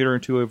turn your computer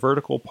into a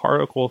vertical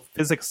particle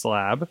physics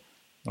lab.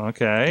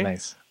 Okay.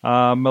 Nice.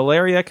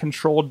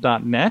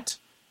 MalariaControlled.net,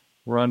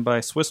 run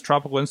by Swiss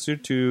Tropical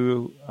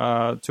Institute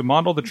to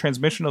model the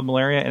transmission of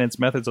malaria and its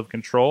methods of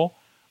control.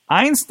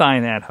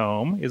 Einstein at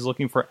home is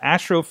looking for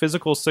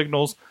astrophysical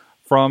signals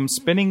from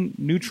spinning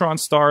neutron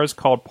stars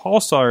called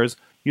pulsars,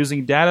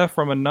 using data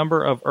from a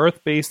number of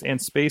Earth-based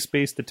and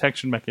space-based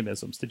detection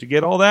mechanisms. Did you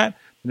get all that?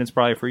 Then it's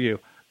probably for you.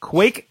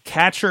 Quake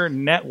Catcher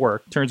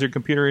Network turns your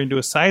computer into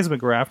a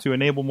seismograph to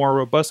enable more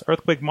robust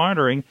earthquake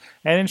monitoring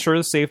and ensure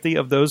the safety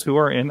of those who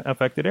are in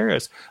affected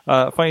areas.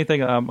 Funny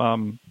thing,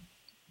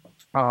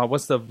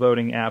 what's the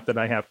voting app that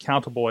I have?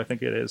 Countable, I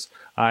think it is.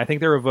 I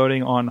think they were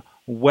voting on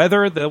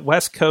whether the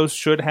West Coast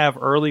should have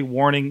early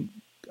warning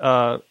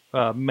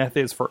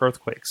methods for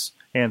earthquakes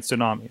and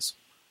tsunamis.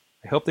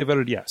 I hope they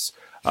voted yes.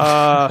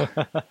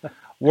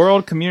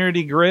 World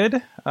Community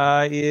Grid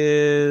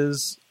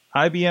is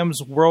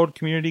IBM's World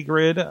Community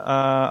Grid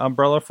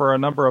umbrella for a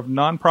number of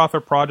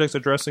nonprofit projects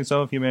addressing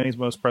some of humanity's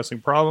most pressing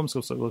problems.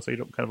 So let's say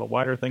kind of a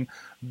wider thing.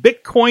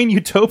 Bitcoin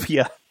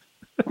Utopia.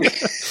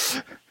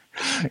 It's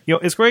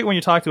great when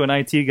you talk to an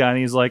IT guy and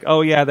he's like,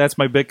 "Oh yeah, that's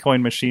my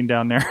Bitcoin machine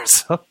down there,"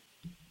 so,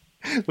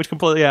 which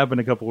completely happened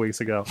a couple weeks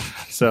ago.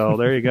 So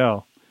there you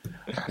go.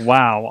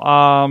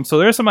 Wow. So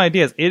there's some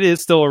ideas. It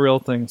is still a real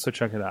thing, so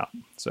check it out.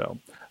 So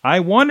I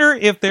wonder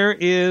if there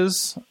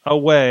is a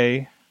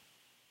way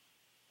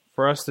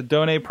for us to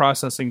donate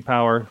processing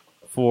power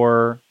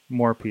for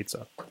more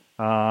pizza.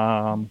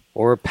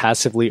 Or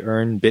passively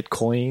earn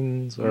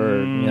bitcoins,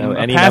 or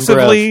any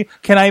passively, number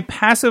of... Can I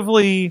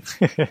passively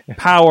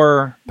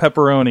power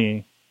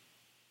pepperoni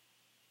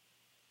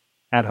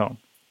at home?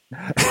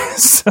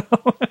 So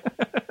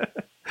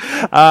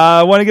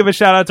I want to give a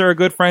shout out to our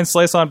good friend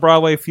Slice on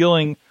Broadway,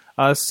 fueling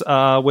us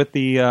with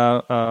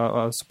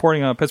the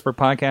supporting Pittsburgh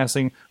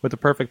podcasting with the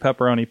perfect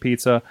pepperoni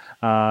pizza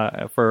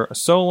for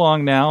so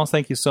long now.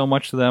 Thank you so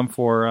much to them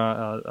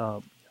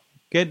for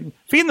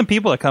feeding the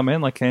people that come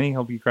in. Like Kenny,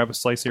 hope you grab a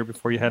slice here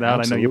before you head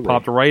out. Absolutely. I know you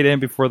popped right in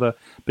before the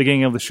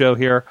beginning of the show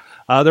here.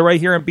 They're right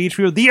here in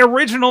Beechview, the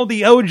original,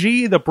 the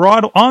OG,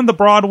 on the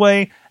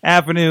Broadway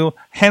Avenue,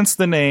 hence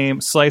the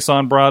name Slice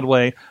on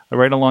Broadway,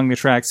 right along the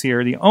tracks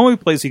here. The only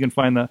place you can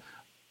find the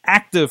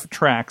active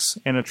tracks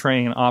in a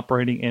train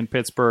operating in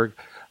Pittsburgh,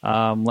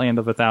 land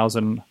of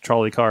 1,000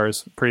 trolley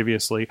cars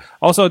previously.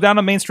 Also down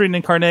on Main Street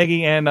in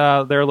Carnegie, and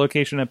their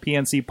location at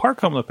PNC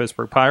Park, home of the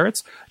Pittsburgh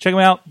Pirates. Check them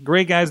out.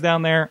 Great guys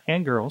down there,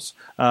 and girls.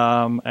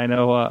 I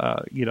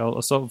know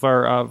some of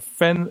our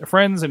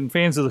friends and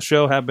fans of the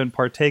show have been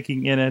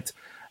partaking in it,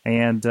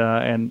 and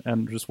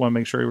just want to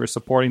make sure we're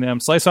supporting them.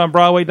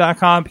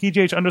 SliceOnBroadway.com,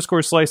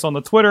 PGH_Slice on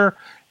the Twitter,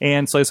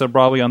 and Slice on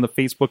Broadway on the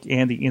Facebook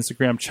and the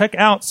Instagram. Check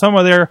out some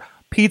of their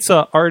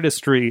pizza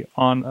artistry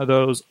on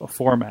those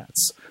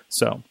formats.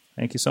 So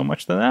thank you so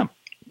much to them.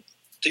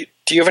 Do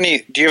you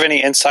have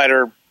any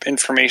insider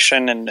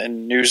information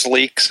and news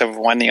leaks of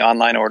when the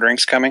online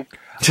ordering's coming?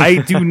 I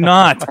do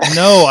not.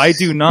 No, I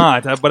do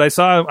not. But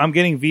I'm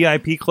getting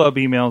VIP club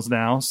emails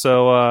now,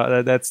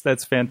 so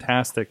that's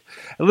fantastic.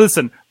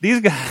 Listen,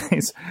 these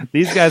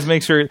guys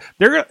make sure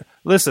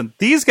listen.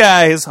 These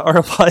guys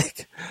are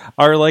like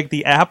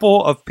the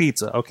Apple of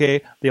pizza. Okay,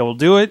 they will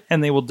do it,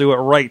 and they will do it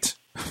right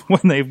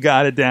when they've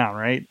got it down,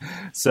 right?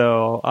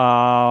 So,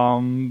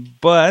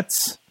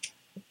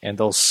 and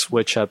they'll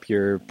switch up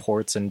your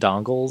ports and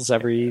dongles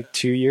every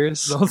 2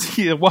 years.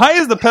 Why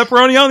is the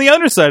pepperoni on the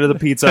underside of the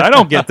pizza? I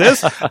don't get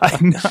this.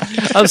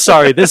 I'm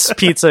sorry, this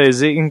pizza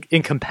is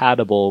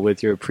incompatible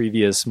with your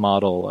previous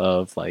model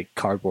of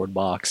cardboard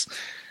box.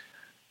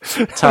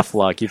 Tough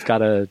luck. You've got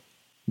to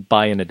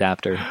buy an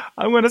adapter.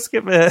 I'm going to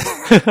skip it.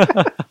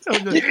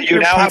 You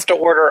now have to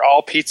order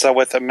all pizza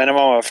with a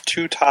minimum of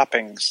 2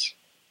 toppings.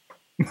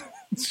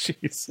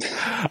 Jeez.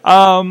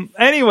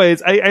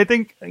 Anyways, I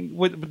think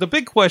the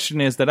big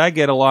question is that I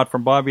get a lot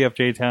from Bobby F.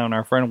 J. Town,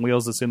 our friend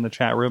Wheels that's in the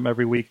chat room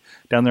every week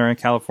down there in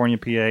California,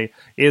 PA,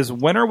 is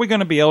when are we going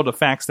to be able to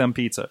fax them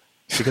pizza?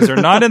 Because they're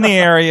not in the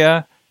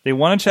area. They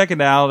want to check it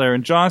out. They're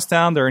in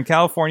Johnstown. They're in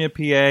California,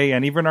 PA,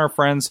 and even our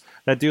friends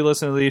that do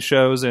listen to these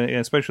shows, and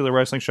especially the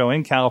wrestling show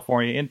in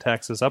California, in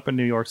Texas, up in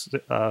New York,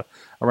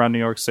 around New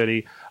York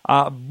City.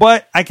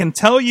 But I can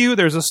tell you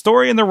there's a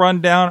story in the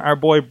rundown. Our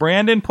boy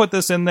Brandon put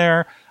this in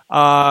there.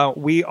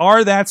 We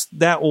are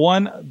that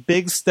one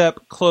big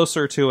step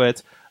closer to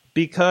it,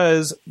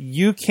 because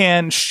you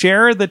can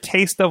share the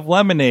taste of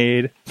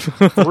lemonade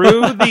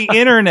through the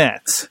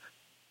internet.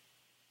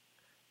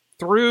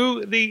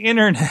 Through the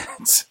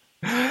internet.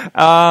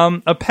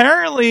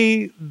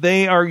 Apparently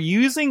they are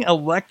using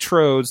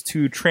electrodes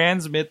to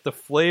transmit the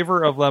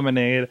flavor of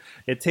lemonade.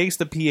 It takes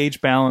the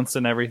pH balance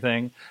and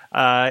everything,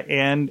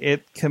 and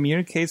it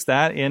communicates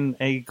that in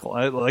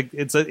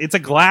it's a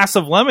glass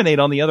of lemonade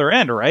on the other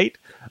end, right?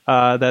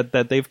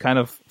 That they've kind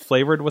of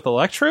flavored with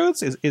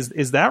electrodes.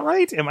 Is that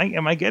right?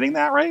 Am I getting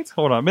that right?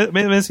 Hold on,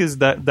 Missy has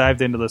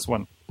dived into this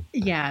one.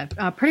 Yeah,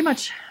 pretty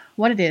much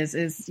what it is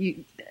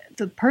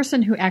the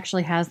person who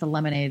actually has the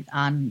lemonade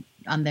on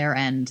their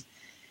end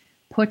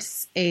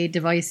puts a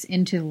device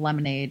into the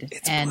lemonade,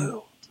 and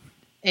blue.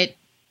 It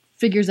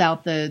figures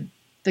out the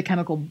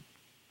chemical,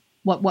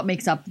 what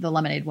makes up the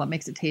lemonade, what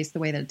makes it taste the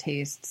way that it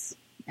tastes,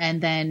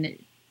 and then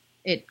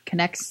it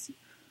connects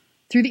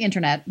through the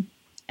internet,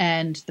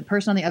 and the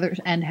person on the other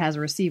end has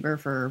a receiver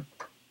for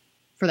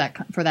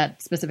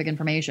that specific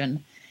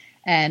information,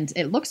 and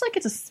it looks like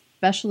it's a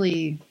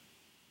specially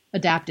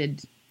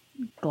adapted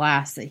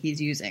glass that he's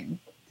using.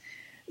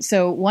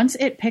 So once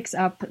it picks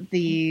up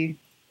the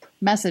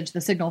message,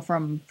 the signal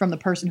from the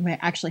person who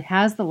actually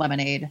has the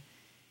lemonade.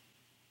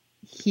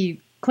 He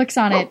clicks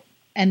on it,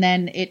 and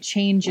then it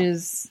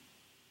changes.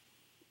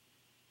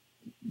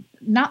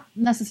 Not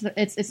necessarily,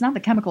 it's not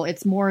the chemical.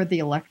 It's more the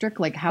electric,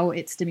 like how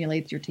it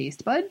stimulates your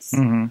taste buds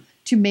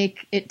to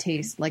make it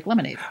taste like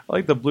lemonade. I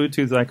like the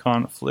Bluetooth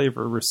icon,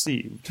 flavor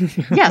received.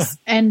 Yes,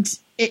 and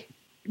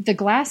the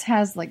glass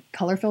has like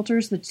color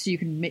filters so you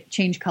can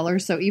change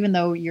colors. So even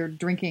though you're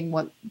drinking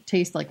what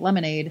tastes like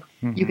lemonade,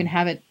 you can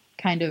have it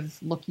kind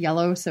of look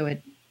yellow, so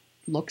it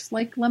looks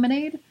like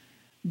lemonade,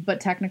 but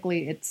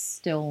technically it's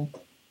still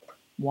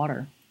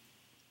water.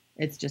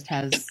 It just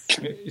has.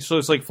 So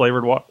it's like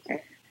flavored water.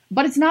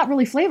 But it's not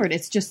really flavored.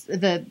 It's just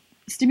the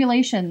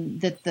stimulation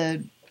that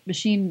the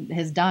machine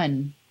has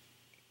done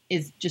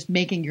is just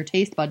making your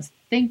taste buds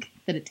think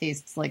that it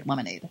tastes like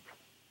lemonade.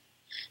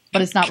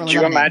 But it's not really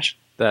lemonade.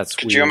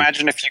 Could you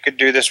imagine if you could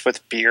do this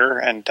with beer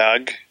and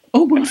Doug?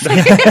 Oh my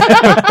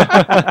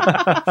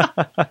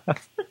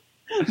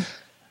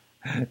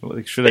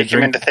Should Make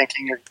him into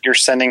thinking you're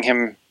sending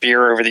him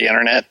beer over the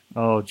internet.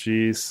 Oh,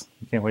 geez.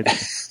 Can't wait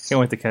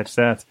to catch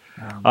that.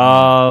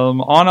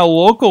 On a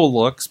local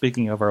look,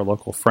 speaking of our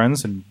local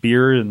friends and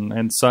beer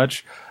and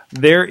such,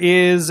 there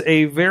is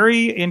a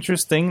very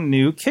interesting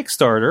new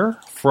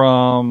Kickstarter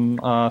from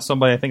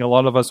somebody I think a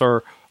lot of us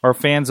are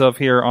fans of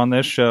here on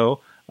this show.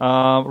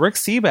 Rick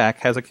Seaback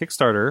has a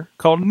Kickstarter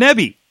called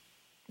Nebby.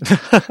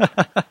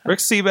 Rick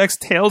Seaback's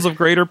Tales of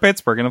Greater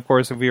Pittsburgh, and of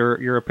course, if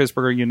you're a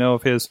Pittsburgher, you know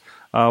of his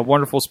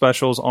wonderful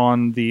specials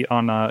on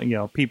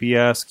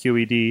PBS,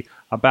 QED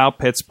about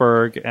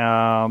Pittsburgh.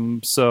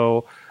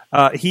 So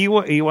he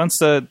wants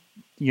to.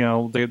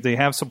 They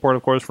have support,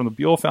 of course, from the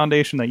Buell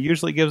Foundation that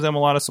usually gives them a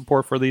lot of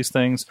support for these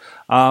things.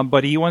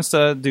 But he wants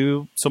to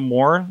do some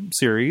more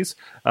series,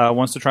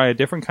 wants to try a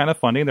different kind of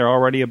funding. They're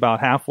already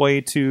about a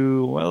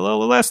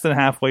little less than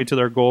halfway to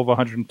their goal of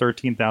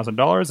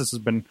 $113,000. This has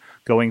been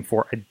going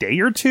for a day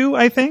or two,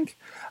 I think.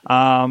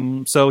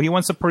 So he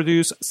wants to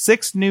produce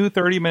 6 new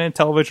 30-minute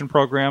television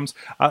programs.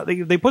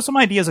 They put some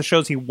ideas of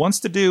shows he wants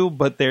to do,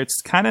 but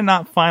it's kind of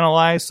not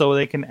finalized, so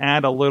they can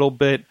add a little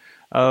bit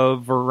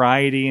of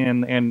variety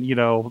and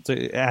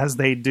as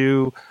they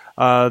do,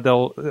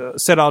 they'll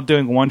set out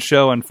doing one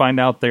show and find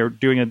out they're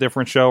doing a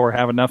different show or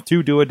have enough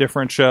to do a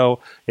different show.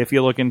 If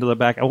you look into the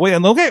back, and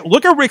look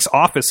at Rick's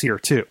office here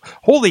too.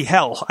 Holy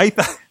hell!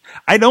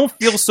 I don't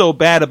feel so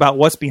bad about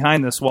what's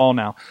behind this wall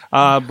now,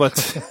 but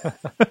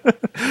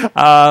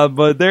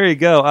there you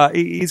go.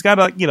 He's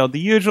got the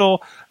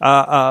usual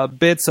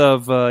bits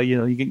of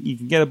you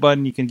can get a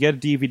button, you can get a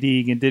DVD,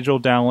 you can digital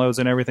downloads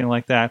and everything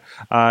like that.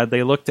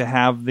 They look to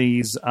have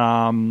these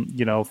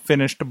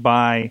finished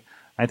by,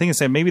 I think it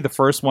said maybe the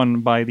first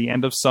one by the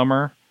end of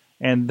summer,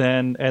 and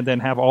then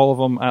have all of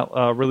them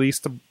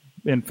released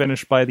and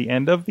finished by the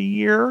end of the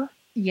year.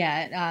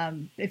 Yeah,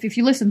 if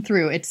you listen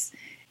through, it's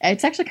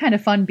actually kind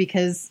of fun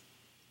because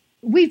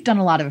we've done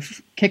a lot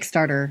of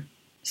Kickstarter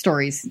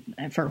stories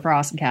for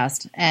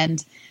AwesomeCast,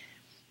 and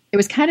it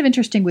was kind of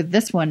interesting with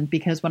this one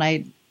because when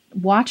I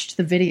watched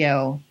the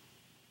video,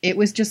 it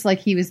was just like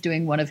he was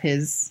doing one of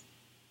his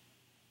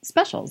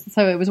specials.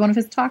 So it was one of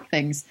his talk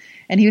things,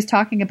 and he was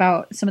talking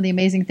about some of the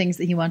amazing things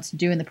that he wants to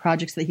do and the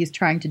projects that he's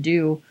trying to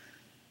do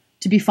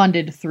to be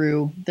funded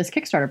through this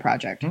Kickstarter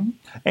project. Mm-hmm.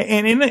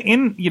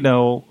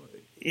 And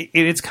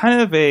it's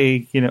kind of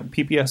a,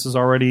 PBS is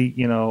already,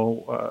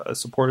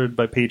 supported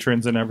by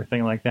patrons and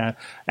everything like that.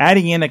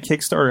 Adding in a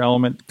Kickstarter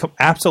element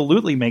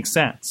absolutely makes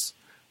sense.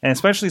 And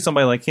especially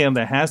somebody like him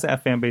that has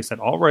that fan base that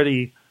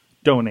already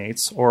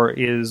donates or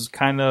is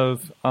kind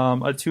of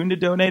attuned to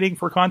donating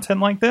for content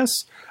like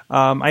this.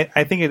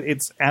 I think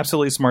it's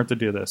absolutely smart to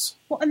do this.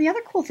 Well, and the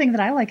other cool thing that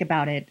I like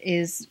about it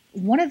is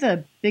one of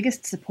the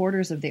biggest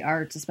supporters of the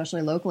arts,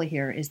 especially locally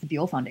here, is the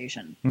Buell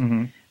Foundation.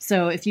 Mm-hmm.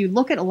 So if you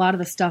look at a lot of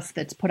the stuff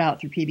that's put out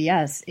through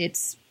PBS,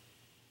 it's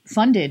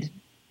funded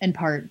in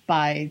part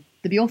by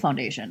the Buell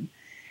Foundation.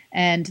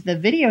 And the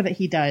video that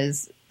he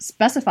does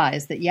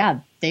specifies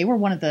that, they were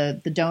one of the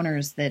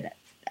donors that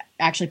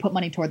actually put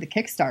money toward the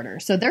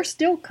Kickstarter. So they're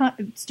still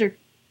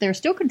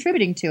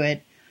contributing to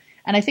it.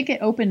 And I think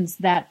it opens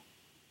that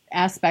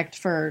aspect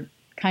for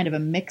kind of a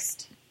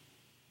mixed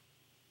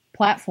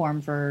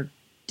platform for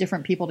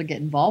different people to get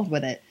involved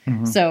with it.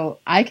 Mm-hmm. So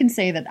I can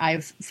say that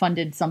I've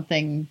funded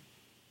something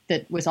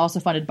that was also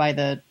funded by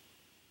the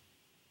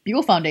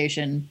Buell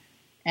Foundation,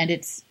 and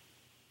it's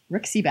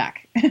Rick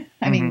Seaback.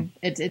 I mean,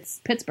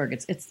 it's Pittsburgh.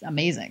 It's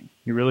amazing.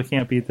 You really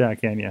can't beat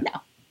that, can you?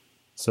 No.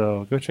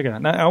 So go check it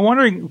out. Now, I'm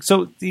wondering,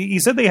 so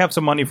you said they have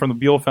some money from the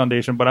Buell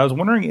Foundation, but I was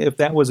wondering if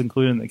that was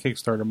included in the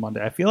Kickstarter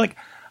Monday. I feel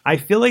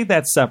like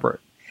that's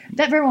separate.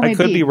 That very well may be. I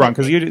could be wrong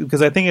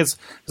because I think it's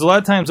because a lot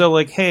of times they're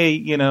like, hey,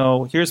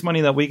 here's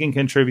money that we can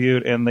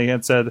contribute, and they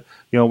had said,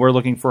 we're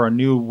looking for a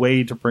new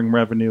way to bring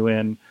revenue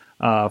in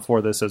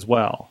for this as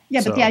well.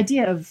 Yeah, but the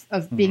idea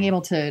of being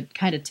able to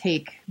kind of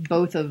take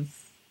both of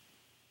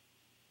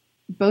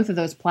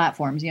those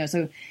platforms,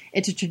 so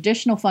it's a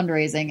traditional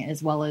fundraising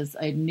as well as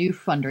a new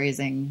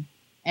fundraising,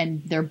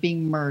 and they're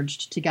being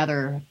merged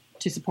together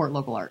to support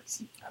local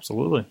arts.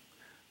 Absolutely.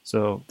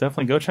 So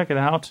definitely go check it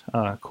out.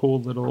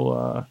 Cool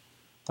little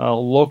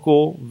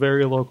local,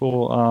 very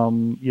local,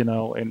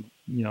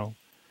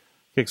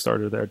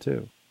 Kickstarter there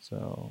too.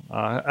 So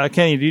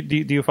Kenny,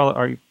 do you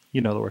follow? You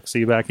know the work,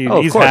 Seaback.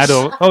 Of course.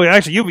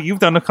 Actually, you've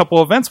done a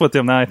couple events with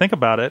him. Now I think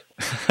about it.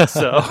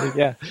 So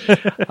Yeah.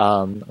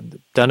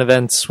 Done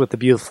events with the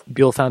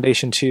Buell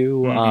Foundation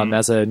too.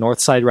 As a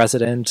Northside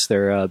resident,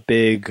 they're a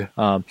big.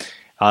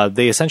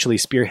 They essentially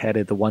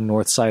spearheaded the One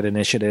Northside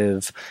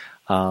initiative.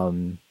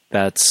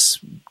 That's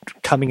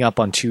coming up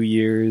on 2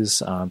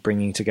 years,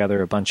 bringing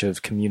together a bunch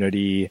of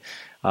community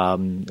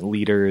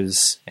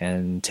leaders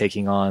and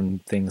taking on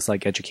things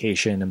like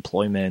education,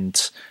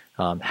 employment,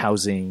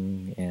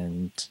 housing,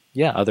 and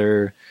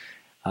other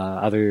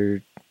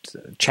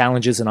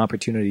challenges and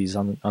opportunities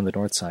on the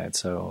north side.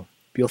 So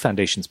Buell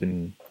Foundation's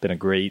been a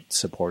great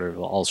supporter of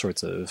all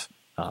sorts of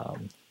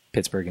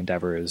Pittsburgh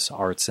endeavors,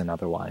 arts and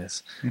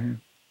otherwise.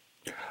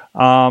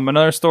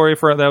 Another story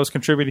that was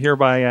contributed here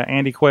by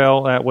Andy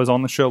Quayle that was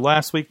on the show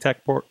last week,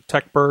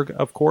 Techberg,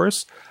 of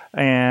course.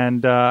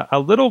 And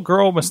a little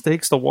girl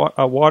mistakes a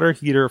water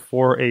heater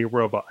for a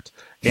robot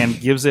and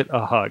gives it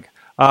a hug.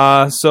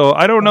 So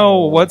I don't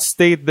know what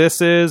state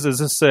this is. Is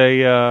this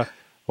a...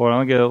 well,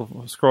 I'm going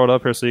to scroll it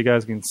up here so you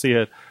guys can see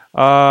it.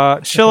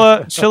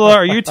 Shilla,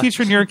 are you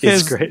teaching your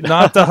kids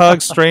not to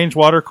hug strange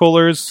water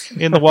coolers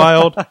in the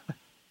wild?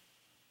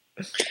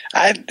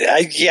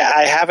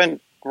 I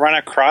haven't run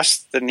across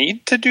the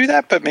need to do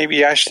that, but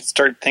maybe I should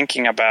start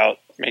thinking about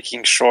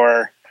making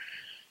sure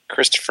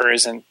Christopher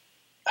isn't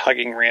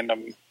hugging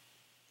random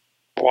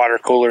water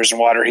coolers and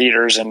water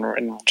heaters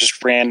and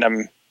just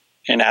random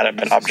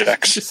inanimate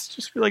objects.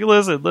 Just be like,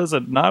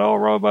 listen, not all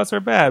robots are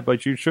bad,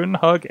 but you shouldn't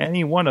hug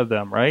any one of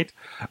them, right?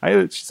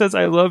 She says,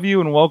 I love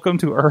you and welcome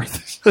to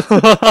Earth.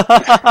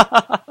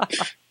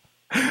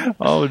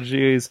 Oh,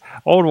 geez.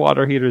 Old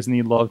water heaters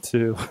need love,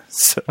 too.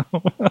 So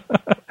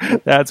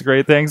that's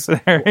great. Thanks.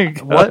 There you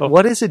go.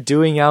 What is it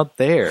doing out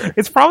there?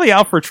 It's probably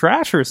out for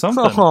trash or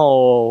something.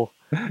 Oh.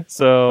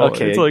 So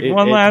okay, it's like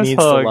one last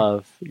needs hug the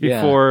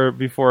love.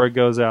 before it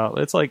goes out.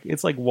 It's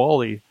like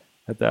Wall-E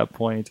at that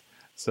point.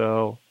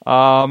 So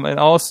and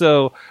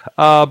also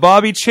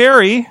Bobby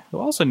Cherry, who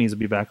also needs to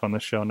be back on the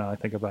show now I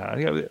think about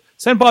it.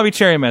 Send Bobby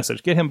Cherry a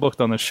message. Get him booked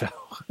on the show.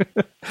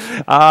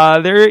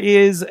 There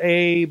is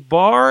a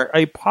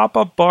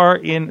pop-up bar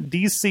in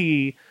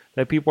DC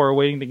that people are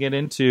waiting to get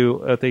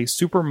into with a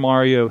Super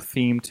Mario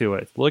theme to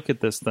it. Look at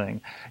this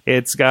thing.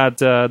 It's got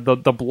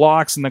the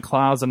blocks and the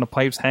clouds and the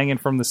pipes hanging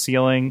from the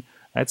ceiling.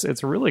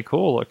 It's really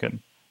cool looking.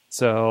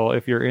 So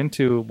if you're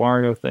into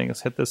Mario things,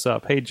 hit this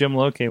up. Hey, Jim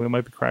Loke, we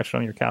might be crashing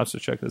on your couch to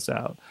check this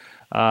out.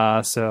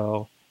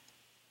 So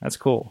that's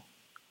cool.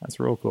 That's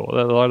real cool.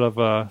 A lot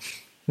of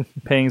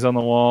paintings on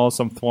the wall,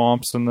 some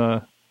thwomps in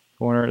the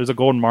corner. There's a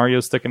golden Mario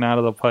sticking out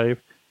of the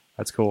pipe.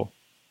 That's cool.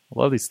 I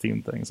love these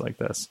themed things like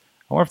this.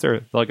 I wonder if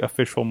they're like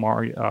official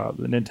Mario,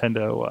 the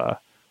Nintendo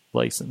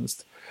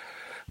licensed.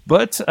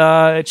 But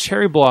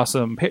Cherry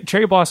Blossom Pub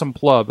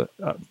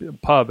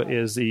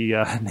is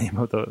the name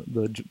of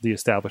the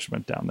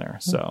establishment down there.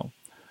 So,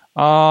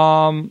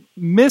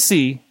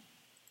 Missy,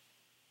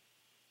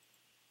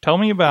 tell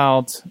me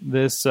about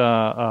this.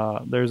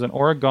 There's an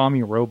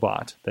origami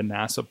robot that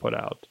NASA put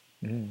out.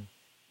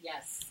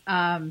 Yes,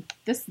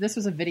 this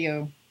was a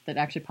video that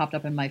actually popped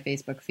up in my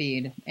Facebook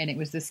feed, and it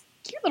was this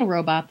cute little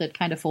robot that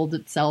kind of folds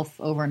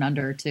itself over and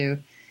under to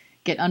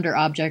get under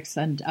objects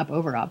and up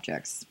over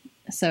objects.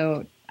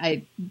 So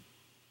I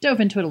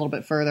dove into it a little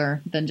bit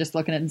further than just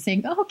looking at it and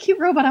saying, oh, cute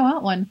robot, I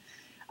want one.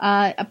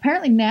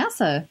 Apparently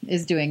NASA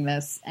is doing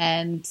this,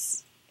 and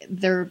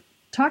they're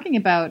talking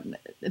about,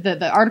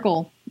 the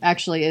article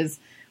actually is,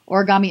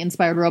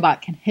 origami-inspired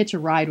robot can hitch a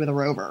ride with a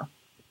rover.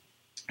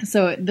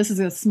 So this is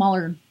a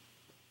smaller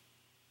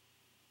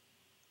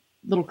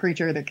little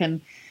creature that can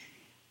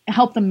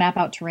help them map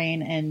out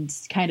terrain and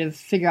kind of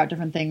figure out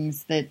different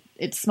things, that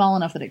it's small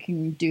enough that it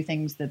can do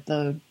things that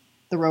the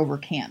rover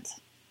can't.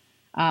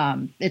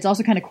 It's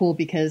also kind of cool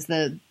because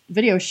the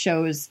video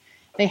shows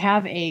they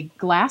have a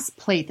glass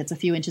plate that's a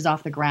few inches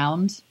off the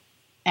ground,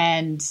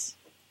 and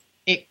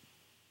it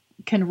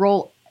can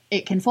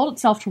fold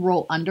itself to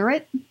roll under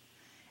it.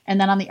 And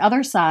then on the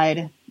other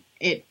side,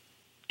 it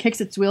kicks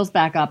its wheels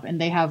back up,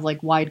 and they have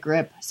like wide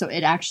grip. So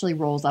it actually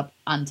rolls up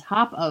on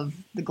top of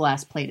the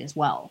glass plate as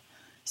well.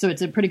 So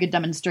it's a pretty good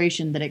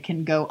demonstration that it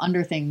can go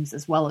under things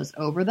as well as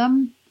over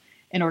them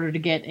in order to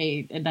get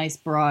a nice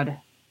broad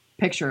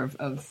picture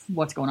of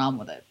what's going on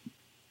with it.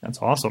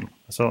 That's awesome.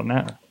 So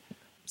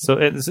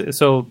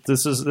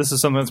this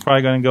is something that's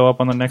probably going to go up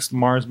on the next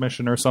Mars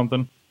mission or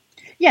something.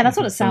 Yeah, that's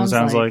what it sounds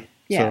like.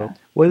 Yeah.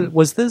 So,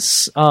 was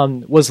this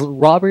was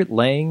Robert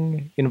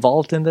Lang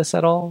involved in this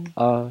at all?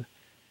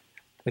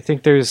 I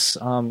think there's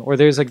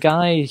a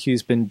guy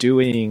who's been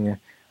doing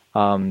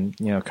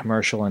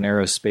commercial and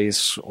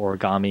aerospace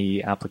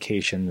origami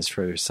applications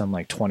for some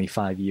like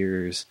 25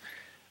 years,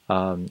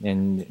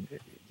 and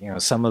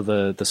some of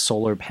the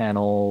solar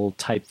panel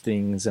type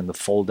things and the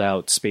fold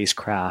out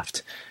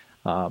spacecraft.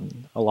 A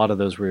lot of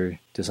those were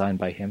designed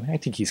by him. I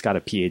think he's got a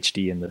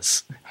PhD in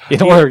this in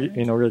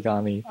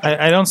origami.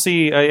 I don't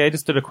see. I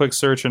just did a quick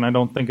search, and I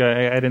don't think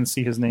I didn't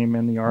see his name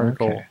in the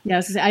article. Okay.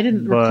 Yeah, I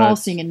didn't recall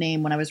seeing a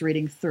name when I was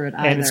reading through it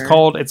either. And it's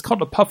called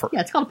a puffer. Yeah,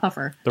 it's called a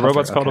puffer. The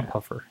robot's called a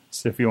puffer.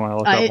 So if you want to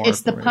look up more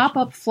it's the information.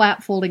 pop-up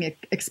flat folding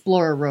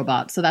explorer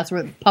robot. So that's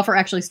where puffer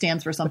actually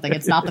stands for something.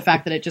 It's not the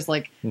fact that it just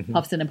like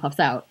puffs in and puffs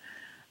out.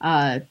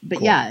 But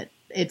cool. Yeah,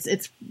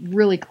 it's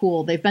really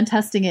cool. They've been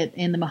testing it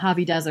in the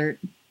Mojave Desert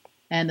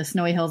and the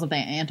snowy hills of the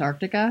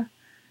Antarctica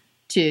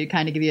to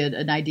kind of give you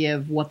an idea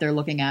of what they're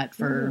looking at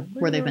for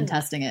where they've been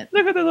testing it.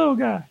 Look at the little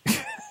guy.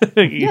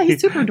 Yeah,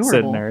 he's super adorable.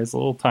 Sitting there, it's a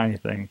little tiny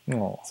thing.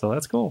 Oh. So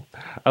that's cool.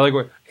 I like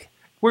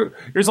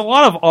there's a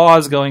lot of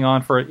Oz going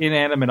on for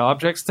inanimate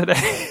objects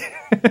today,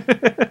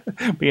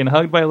 being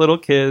hugged by little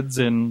kids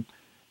and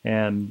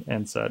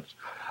such.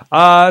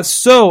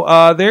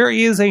 So there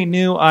is a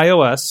new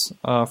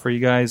iOS for you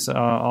guys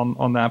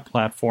on that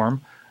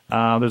platform.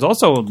 There's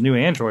also new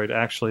Android,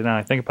 actually, now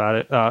I think about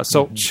it.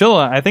 So,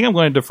 Chilla, I think I'm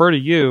going to defer to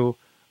you.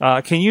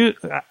 Can you?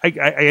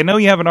 I know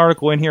you have an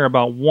article in here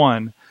about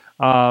one,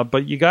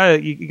 but you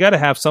gotta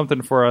have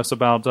something for us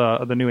about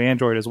the new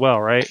Android as well,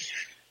 right?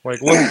 Like,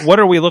 what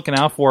are we looking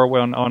out for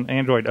on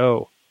Android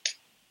O?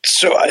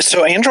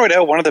 So Android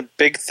O, one of the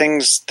big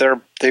things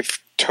they've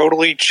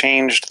totally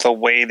changed the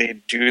way they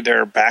do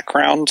their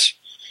background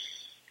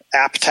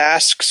app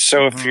tasks.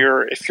 So if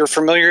you're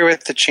familiar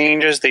with the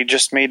changes they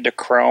just made to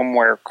Chrome,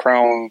 where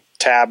Chrome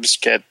tabs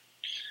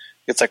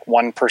it's like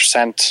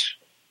 1%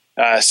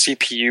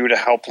 CPU to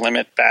help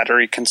limit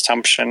battery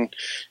consumption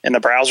in the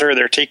browser,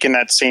 they're taking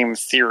that same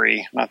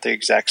theory, not the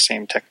exact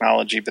same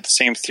technology, but the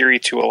same theory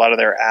to a lot of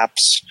their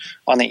apps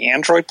on the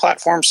Android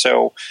platform.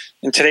 So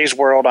in today's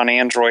world on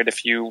Android,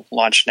 if you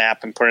launch an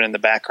app and put it in the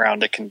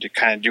background, it can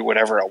kind of do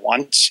whatever it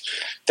wants.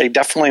 They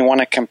definitely want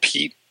to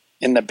compete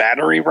in the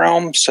battery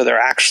realm, so they're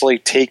actually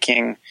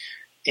taking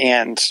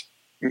and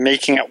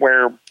making it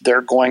where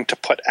they're going to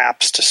put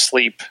apps to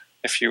sleep.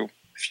 If you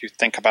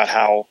think about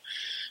how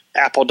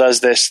Apple does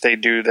this, they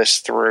do this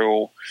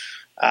through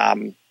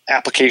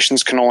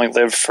applications can only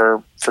live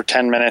for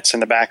 10 minutes in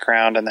the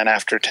background, and then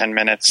after 10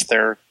 minutes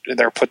they're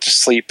put to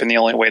sleep, and the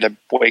only way to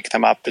wake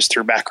them up is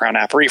through background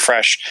app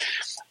refresh.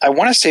 I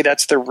want to say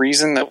that's the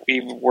reason that we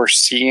were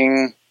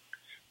seeing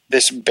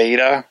this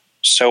beta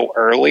so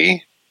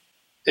early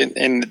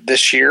in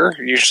this year.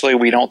 Usually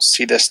we don't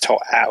see this till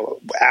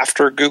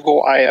after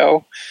Google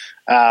I/O,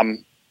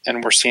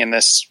 and we're seeing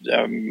this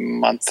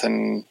month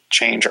and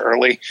change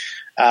early.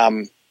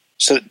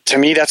 So to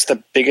me, that's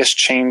the biggest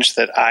change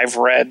that I've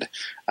read.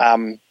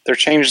 They're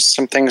changing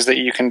some things that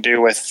you can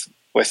do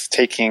with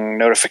taking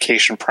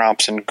notification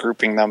prompts and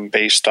grouping them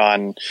based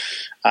on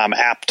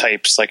app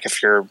types. Like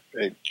if you're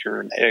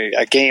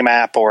a game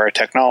app or a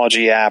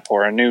technology app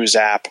or a news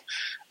app,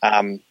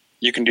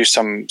 you can do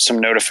some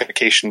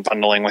notification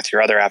bundling with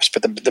your other apps.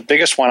 But the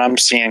biggest one I'm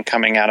seeing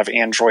coming out of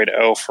Android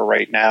O for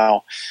right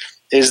now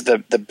is the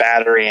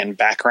battery and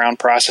background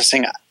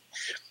processing.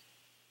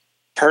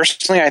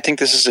 Personally, I think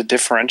this is a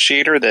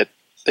differentiator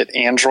that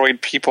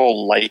Android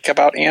people like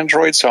about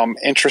Android. So I'm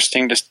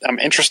interested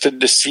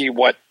to see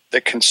what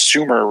the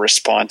consumer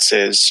response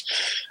is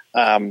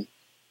when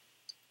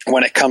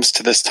it comes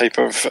to this type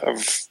of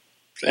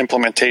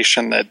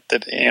implementation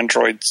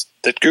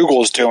that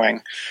Google is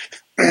doing.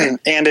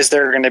 And is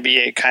there going to be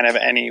a kind of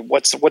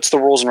what's the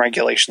rules and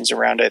regulations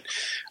around it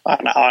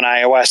on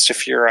iOS?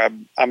 If you're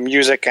a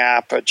music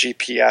app, a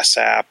GPS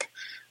app,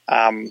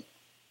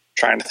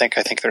 trying to think,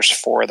 I think there's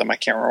 4 of them. I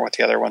can't remember what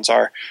the other ones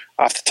are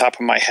off the top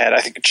of my head. I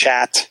think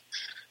chat.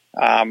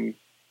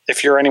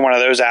 If you're any one of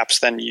those apps,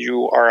 then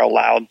you are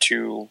allowed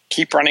to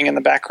keep running in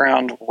the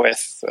background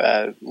with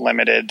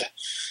limited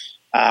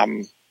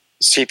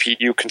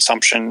CPU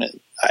consumption.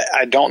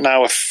 I don't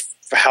know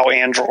how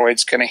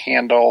Android's going to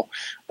handle.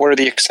 What are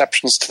the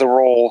exceptions to the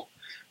rule?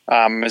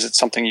 Is it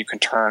something you can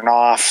turn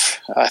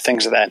off?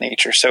 Things of that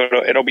nature. So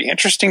it'll be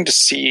interesting to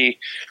see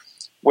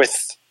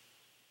with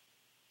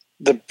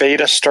the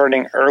beta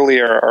starting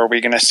earlier. Are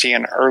we going to see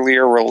an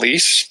earlier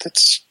release?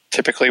 That's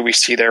typically we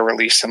see their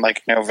release in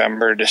like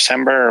November,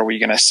 December. Are we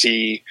going to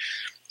see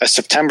a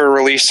September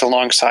release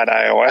alongside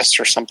iOS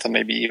or something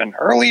maybe even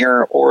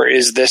earlier? Or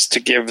is this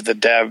to give the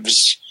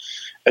devs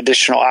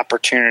additional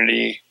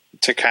opportunity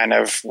to kind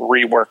of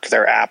rework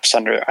their apps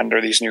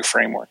under these new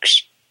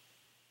frameworks?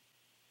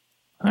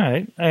 All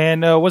right.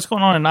 And what's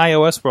going on in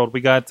iOS world? We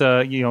got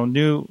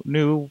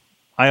new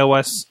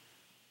iOS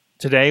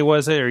today,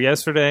 was it, or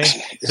yesterday?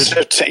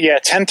 So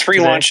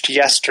 10.3 launched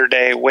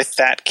yesterday. With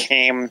that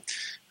came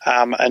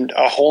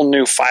a whole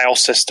new file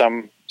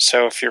system.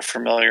 So if you're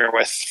familiar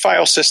with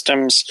file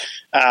systems,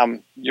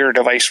 your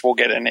device will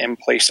get an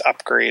in-place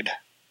upgrade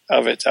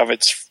of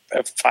its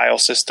file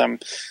system.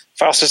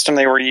 File system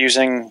they were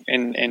using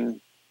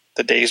in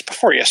the days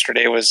before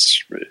yesterday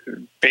was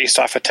based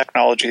off a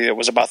technology that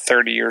was about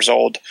 30 years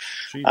old.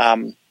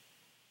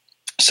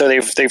 So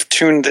they've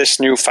tuned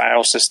this new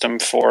file system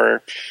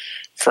for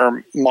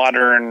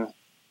modern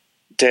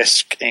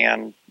disk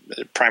and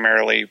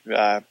primarily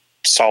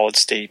solid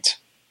state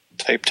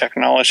type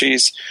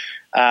technologies.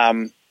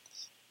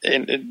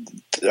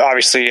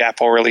 Obviously,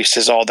 Apple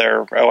releases all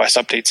their OS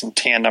updates in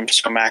tandem.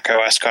 So Mac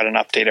OS got an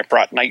update. It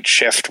brought Night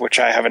Shift, which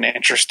I have an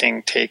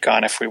interesting take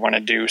on if we want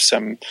to do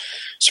some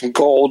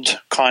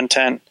gold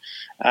content.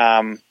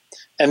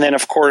 And then,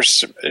 of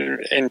course,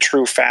 in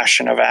true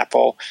fashion of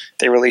Apple,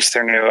 they released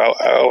their new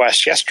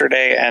OS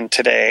yesterday, and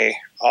today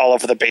all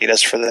of the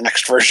betas for the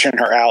next version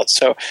are out.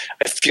 So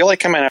I feel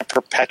like I'm in a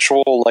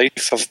perpetual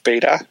life of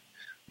beta.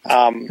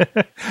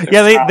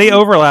 Yeah, they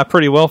overlap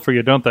pretty well for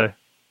you, don't they?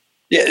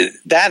 Yeah,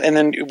 that, and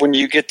then when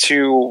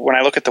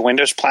I look at the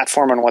Windows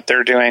platform and what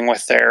they're doing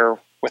with their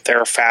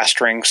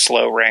fast ring,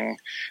 slow ring,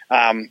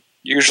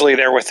 usually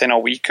they're within a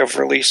week of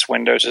release.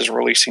 Windows is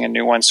releasing a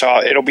new one.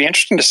 So it'll be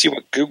interesting to see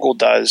what Google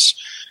does.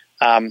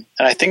 And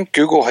I think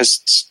Google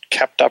has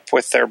kept up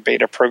with their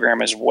beta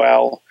program as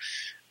well.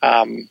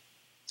 I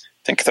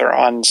think they're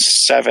on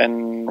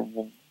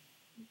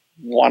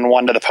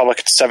 7.1.1 to the public.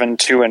 It's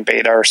 7.2 in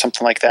beta or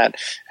something like that.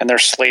 And they're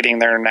slating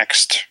their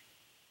next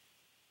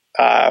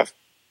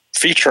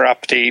feature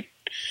update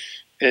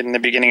in the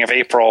beginning of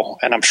April,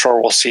 and I'm sure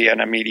we'll see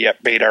an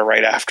immediate beta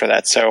right after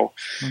that. So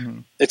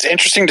It's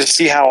interesting to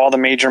see how all the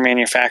major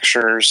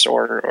manufacturers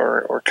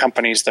or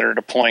companies that are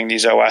deploying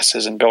these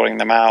OSs and building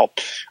them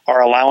out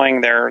are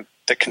allowing the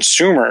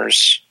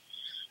consumers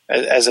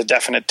as a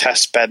definite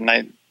test bed. And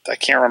I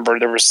can't remember,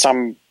 there was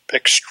some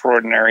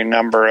extraordinary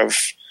number of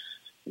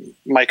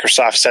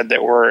Microsoft said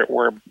that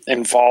were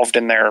involved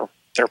in their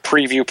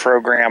preview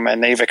program,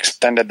 and they've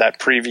extended that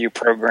preview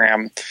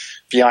program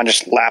beyond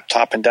just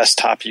laptop and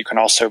desktop. You can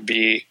also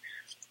be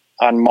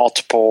on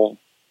multiple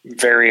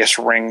various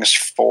rings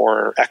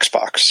for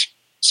Xbox.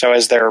 So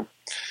as the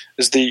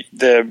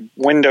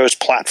Windows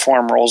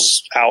platform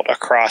rolls out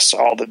across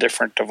all the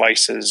different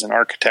devices and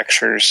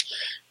architectures,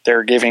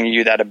 they're giving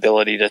you that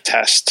ability to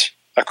test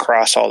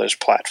across all those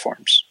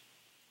platforms.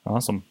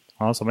 Awesome.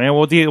 And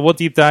we'll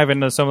deep dive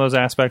into some of those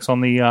aspects on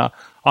the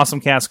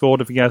AwesomeCast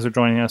Gold if you guys are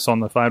joining us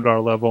on the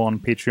 $5 level on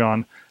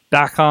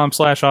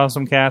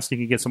patreon.com/awesomecast. You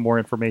can get some more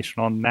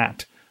information on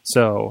that.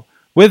 So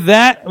with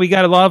that, we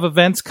got a lot of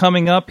events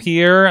coming up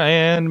here,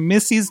 and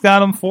Missy's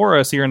got them for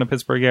us here in the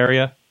Pittsburgh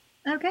area.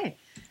 Okay.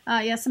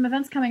 Some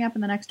events coming up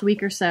in the next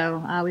week or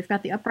so. We've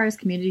got the Uprise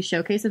Community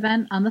Showcase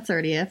event on the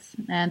 30th,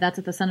 and that's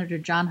at the Senator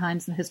John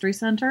Heinz History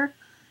Center,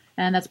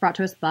 and that's brought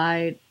to us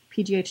by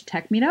PGH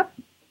Tech Meetup.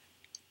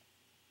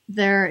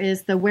 There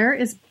is the Where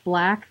is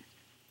Black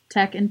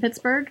Tech in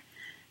Pittsburgh.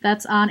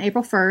 That's on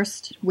April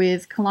 1st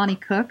with Kalani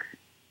Cook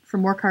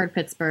from Work Hard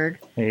Pittsburgh.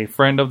 A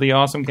friend of the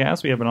Awesome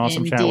Cast. We have an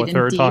awesome chat with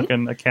her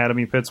talking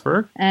Academy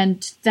Pittsburgh.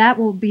 And that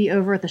will be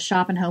over at the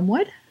shop in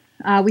Homewood.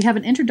 We have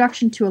an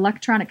Introduction to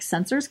Electronic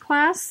Sensors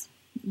class.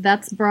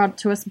 That's brought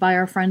to us by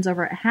our friends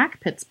over at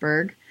Hack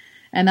Pittsburgh.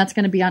 And that's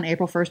going to be on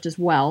April 1st as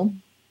well.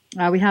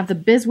 We have the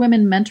Biz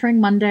Women Mentoring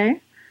Monday.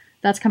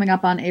 That's coming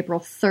up on April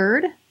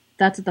 3rd.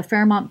 That's at the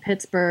Fairmont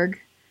Pittsburgh.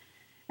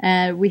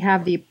 And we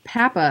have the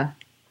PAPA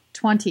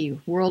 20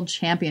 World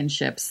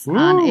Championships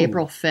on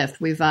April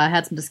 5th. We've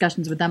had some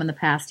discussions with them in the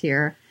past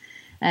here.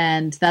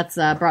 And that's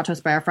brought to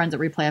us by our friends at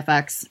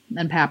ReplayFX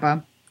and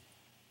PAPA.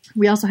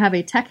 We also have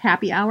a Tech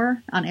Happy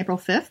Hour on April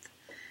 5th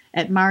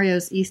at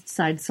Mario's East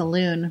Side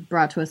Saloon,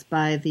 brought to us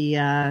by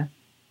the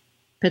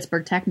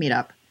Pittsburgh Tech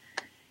Meetup.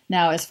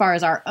 Now, as far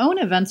as our own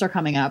events are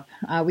coming up,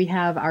 we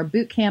have our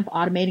boot camp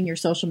Automating Your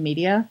Social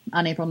Media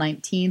on April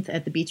 19th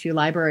at the Beachview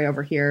Library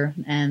over here,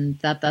 and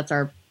that's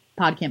our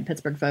PodCamp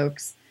Pittsburgh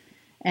folks.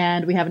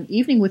 And we have an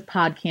Evening with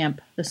PodCamp,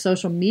 the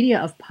Social Media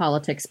of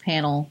Politics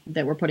panel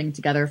that we're putting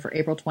together for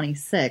April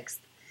 26th,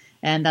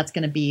 and that's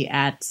going to be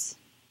at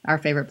our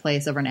favorite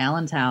place over in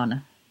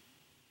Allentown.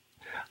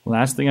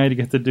 Last thing I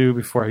get to do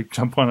before I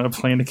jump on a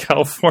plane to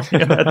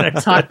California.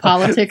 Talk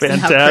politics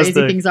and how crazy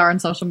things are on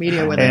social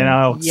media with it. And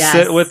I'll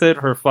sit with it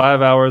for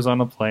 5 hours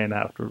on a plane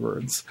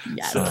afterwards.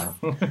 Yes. So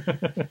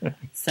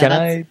can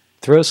I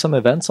throw some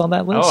events on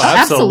that list? Oh,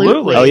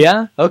 absolutely. Oh,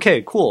 yeah?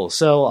 Okay, cool.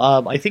 So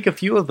I think a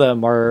few of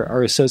them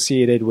are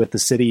associated with the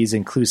city's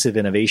Inclusive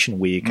Innovation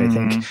Week. I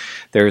think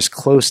there's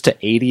close to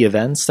 80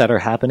 events that are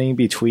happening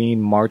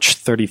between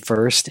March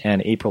 31st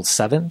and April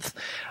 7th.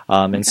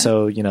 And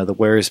so, the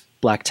Where's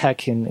Black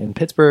Tech in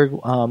Pittsburgh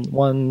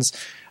ones,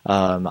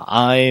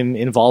 I'm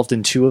involved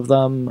in two of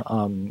them.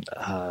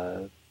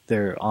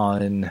 They're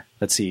on,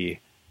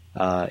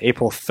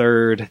 April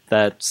 3rd,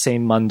 that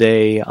same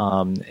Monday,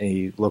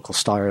 a local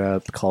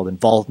startup called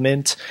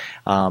Involvement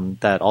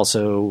that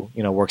also,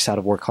 works out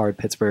of Work Hard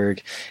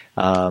Pittsburgh.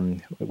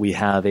 We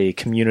have a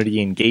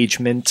community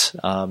engagement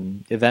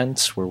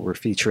event where we're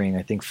featuring,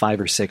 I think,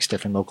 5 or 6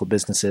 different local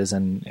businesses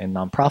and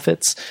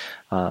nonprofits,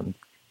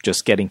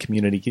 just getting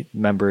community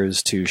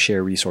members to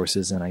share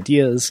resources and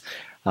ideas.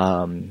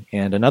 And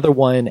another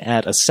one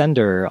at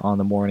Ascender on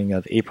the morning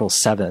of April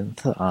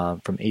 7th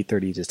from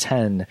 8:30 to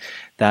 10.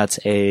 That's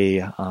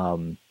we're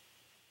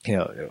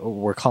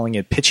calling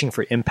it Pitching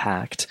for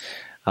Impact,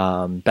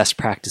 best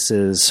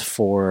practices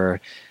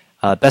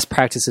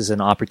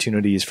and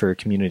opportunities for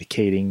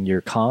communicating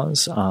your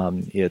cause.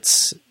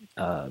 It's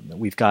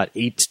we've got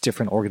 8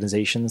 different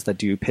organizations that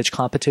do pitch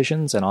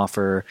competitions and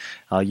offer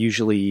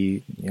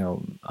usually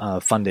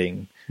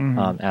funding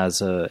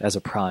as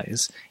a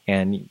prize.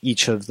 And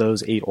each of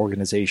those 8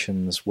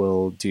 organizations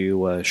will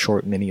do a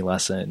short mini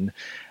lesson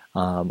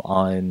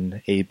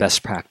on a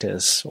best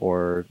practice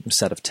or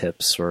set of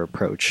tips or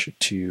approach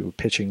to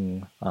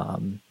pitching.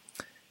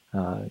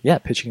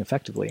 Pitching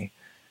effectively.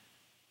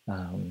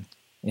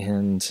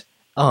 And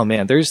oh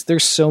man, there's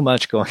so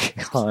much going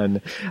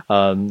on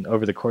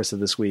over the course of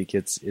this week.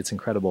 It's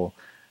incredible.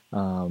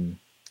 Are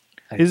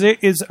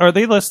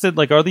they listed?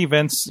 Like, are the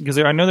events? Because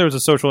I know there was a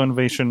social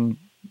innovation,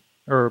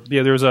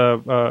 there's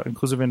a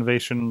inclusive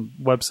innovation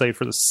website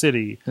for the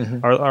city.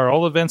 Mm-hmm. Are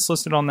all events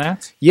listed on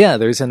that? Yeah,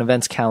 there's an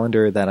events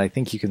calendar that I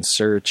think you can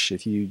search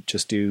if you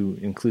just do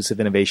Inclusive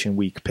Innovation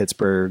Week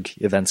Pittsburgh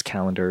events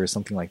calendar or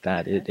something like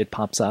that. It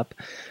pops up.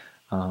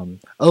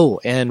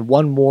 And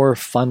one more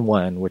fun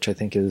one, which I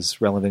think is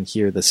relevant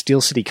here, the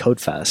Steel City Code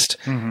Fest,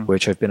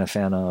 which I've been a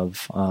fan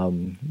of.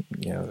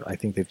 I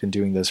think they've been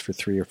doing this for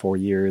 3 or 4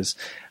 years,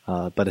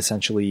 but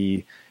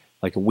essentially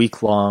like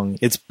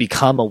it's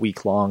become a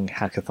week-long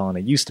hackathon.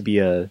 It used to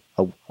be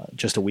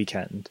just a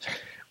weekend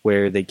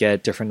where they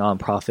get different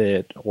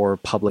nonprofit or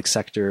public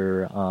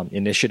sector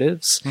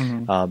initiatives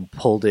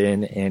pulled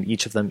in, and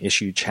each of them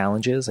issue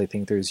challenges. I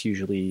think there's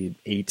usually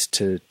 8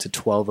 to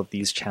 12 of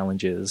these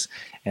challenges,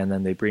 and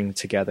then they bring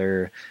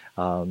together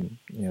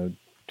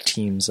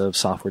teams of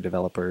software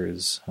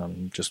developers,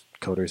 just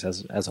coders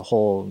as a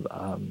whole.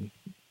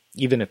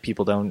 Even if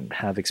people don't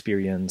have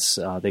experience,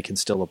 they can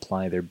still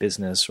apply their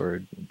business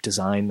or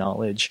design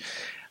knowledge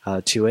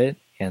to it,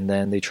 and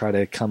then they try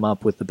to come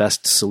up with the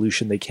best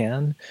solution they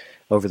can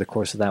over the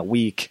course of that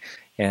week.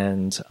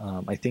 And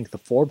I think the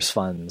Forbes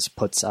Funds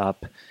puts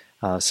up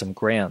some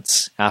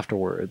grants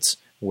afterwards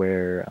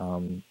where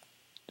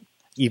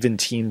even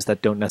teams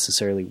that don't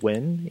necessarily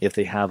win, if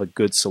they have a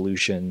good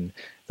solution,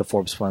 the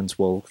Forbes Funds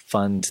will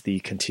fund the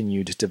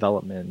continued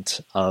development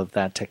of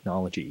that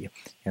technology.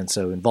 And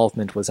so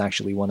Involvement was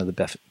actually one of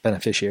the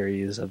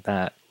beneficiaries of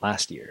that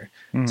last year.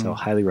 So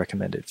highly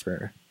recommended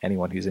for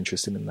anyone who's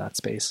interested in that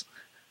space.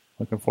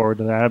 Looking forward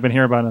to that. I've been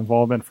hearing about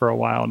Involvement for a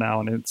while now,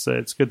 and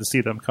it's good to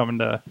see them coming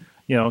to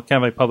kind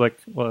of a public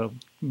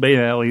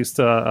beta at least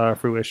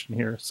fruition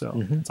here. So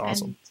it's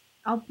awesome. And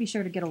I'll be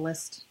sure to get a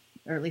list,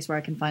 or at least where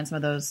I can find some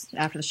of those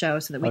after the show,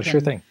 so that we can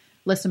sure thing.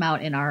 List them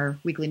out in our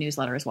weekly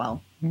newsletter as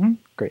well.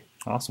 Great,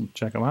 awesome.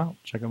 Check them out.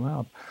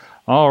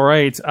 All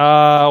right.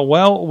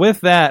 Well,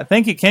 with that,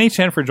 thank you, Kenny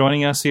Chen, for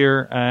joining us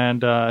here,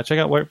 and check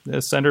out what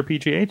Ascender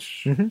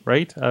PGH,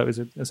 right? Is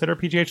it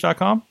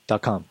AscenderPGH.com?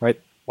 .com, right?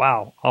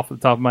 Wow, off the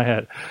top of my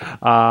head.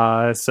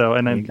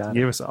 And then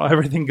gave us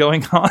everything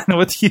going on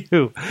with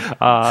you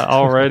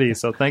already.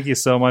 So thank you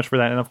so much for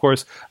that. And of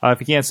course,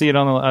 if you can't see it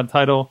on the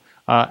title,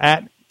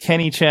 at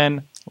Kenny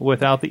Chen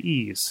without the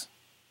E's.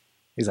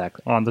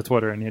 Exactly. On the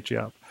Twitter and hit you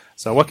up.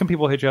 So what can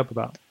people hit you up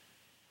about?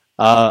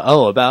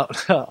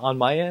 About on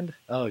my end?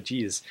 Oh,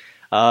 geez.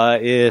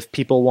 If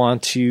people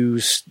want to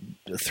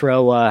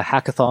throw a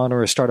hackathon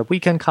or a startup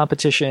weekend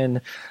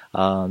competition,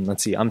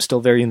 let's see, I'm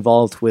still very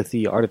involved with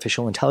the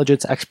Artificial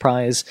Intelligence X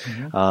Prize.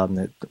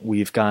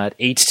 We've got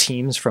 8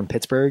 teams from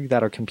Pittsburgh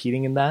that are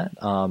competing in that,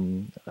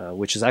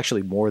 which is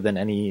actually more than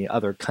any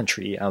other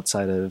country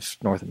outside of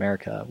North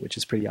America, which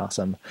is pretty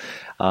awesome.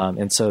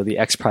 And so the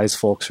X Prize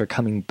folks are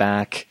coming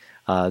back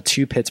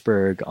to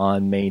Pittsburgh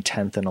on May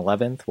 10th and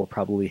 11th. We'll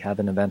probably have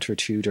an event or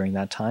two during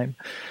that time.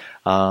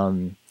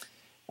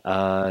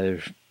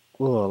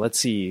 Let's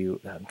see.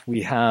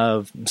 We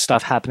have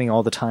stuff happening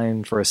all the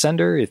time for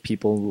Ascender. If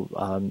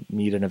people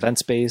need an event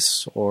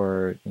space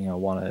or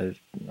want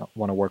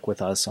to work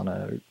with us on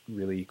a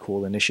really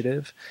cool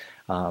initiative,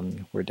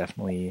 we're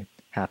definitely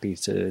happy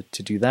to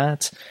do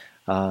that.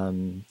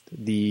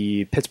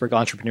 The Pittsburgh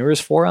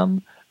Entrepreneurs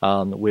Forum,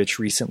 which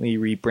recently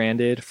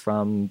rebranded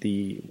from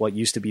what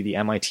used to be the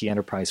MIT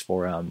Enterprise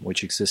Forum,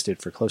 which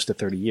existed for close to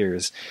 30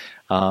 years.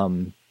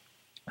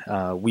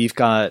 We've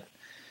got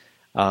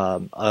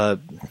a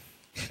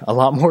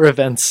lot more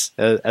events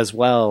as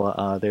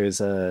well.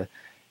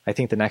 I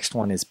think the next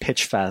one is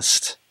Pitch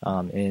Fest,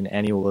 an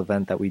annual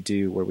event that we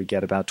do where we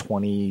get about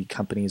 20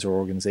 companies or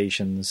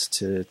organizations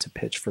to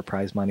pitch for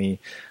prize money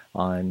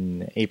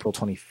on April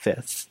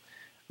 25th.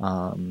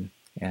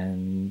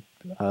 And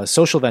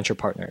Social Venture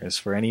Partners,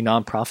 for any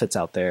nonprofits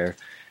out there.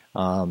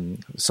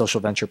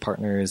 Social Venture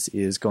Partners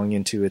is going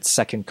into its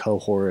second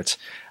cohort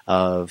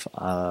of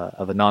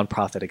a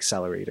nonprofit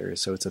accelerator.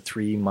 So it's a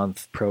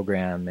 3-month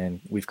program,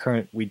 and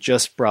we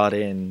just brought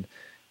in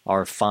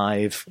our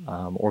 5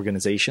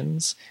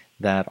 organizations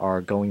that are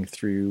going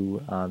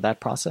through that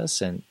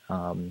process, and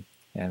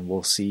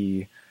we'll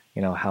see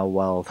how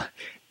well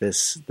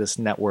this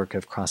network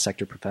of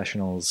cross-sector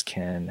professionals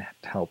can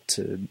help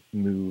to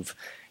move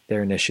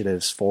their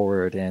initiatives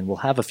forward. And we'll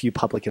have a few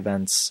public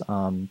events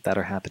that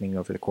are happening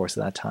over the course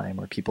of that time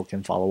where people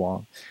can follow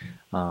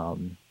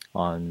along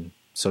on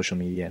social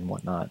media and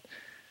whatnot.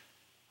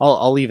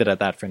 I'll leave it at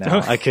that for now.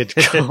 I could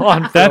go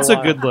on. That's a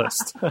good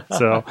list.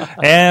 So,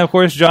 and of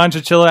course, John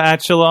Chichilla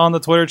at Chilla on the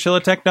Twitter,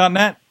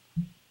 chillatech.net.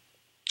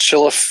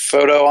 Chichilla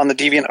photo on the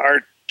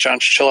DeviantArt, John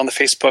Chichilla on the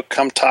Facebook.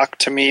 Come talk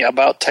to me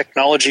about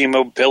technology,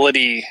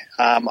 mobility,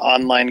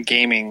 online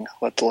gaming.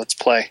 Let's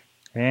play.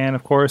 And,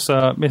 of course,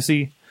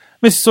 Missy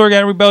Sorg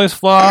at Rebellious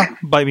Flaw,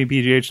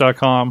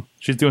 bitemepgh.com.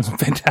 She's doing some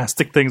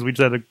fantastic things. We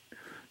just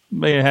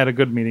had a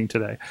good meeting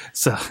today.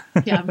 So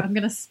yeah, I'm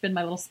going to spin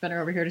my little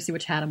spinner over here to see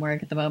which hat I'm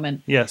wearing at the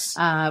moment. Yes.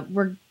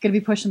 We're going to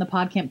be pushing the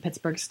PodCamp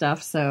Pittsburgh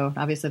stuff, so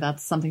obviously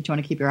that's something to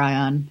want to keep your eye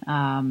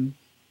on.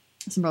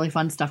 Some really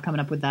fun stuff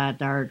coming up with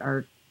that.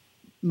 Our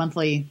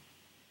monthly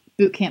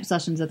boot camp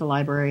sessions at the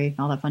library,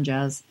 all that fun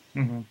jazz.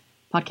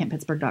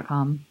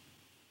 PodCampPittsburgh.com.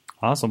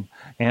 Awesome.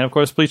 And, of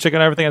course, please check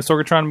out everything at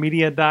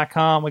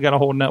sorgatronmedia.com. We got a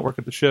whole network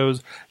of the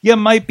shows you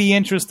might be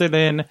interested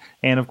in.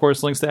 And, of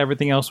course, links to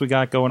everything else we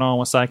got going on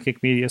with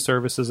Sidekick Media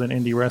Services and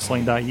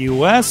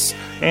IndieWrestling.us.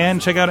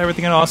 And check out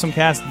everything at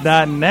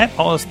AwesomeCast.net.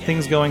 All those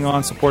things going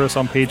on. Support us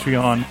on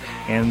Patreon.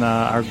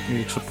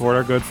 And support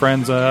our good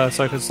friends,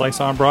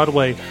 Slice on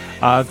Broadway.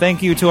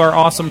 Thank you to our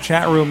awesome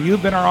chat room.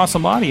 You've been our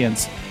awesome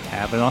audience.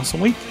 Have an awesome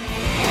week.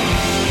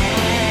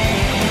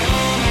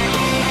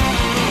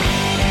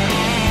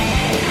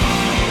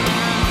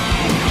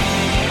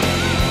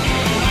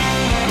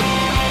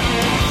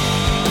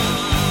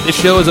 This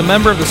show is a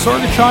member of the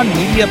Sorgatron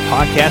Media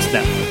Podcast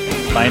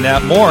Network. Find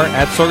out more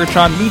at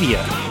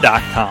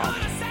sorgatronmedia.com.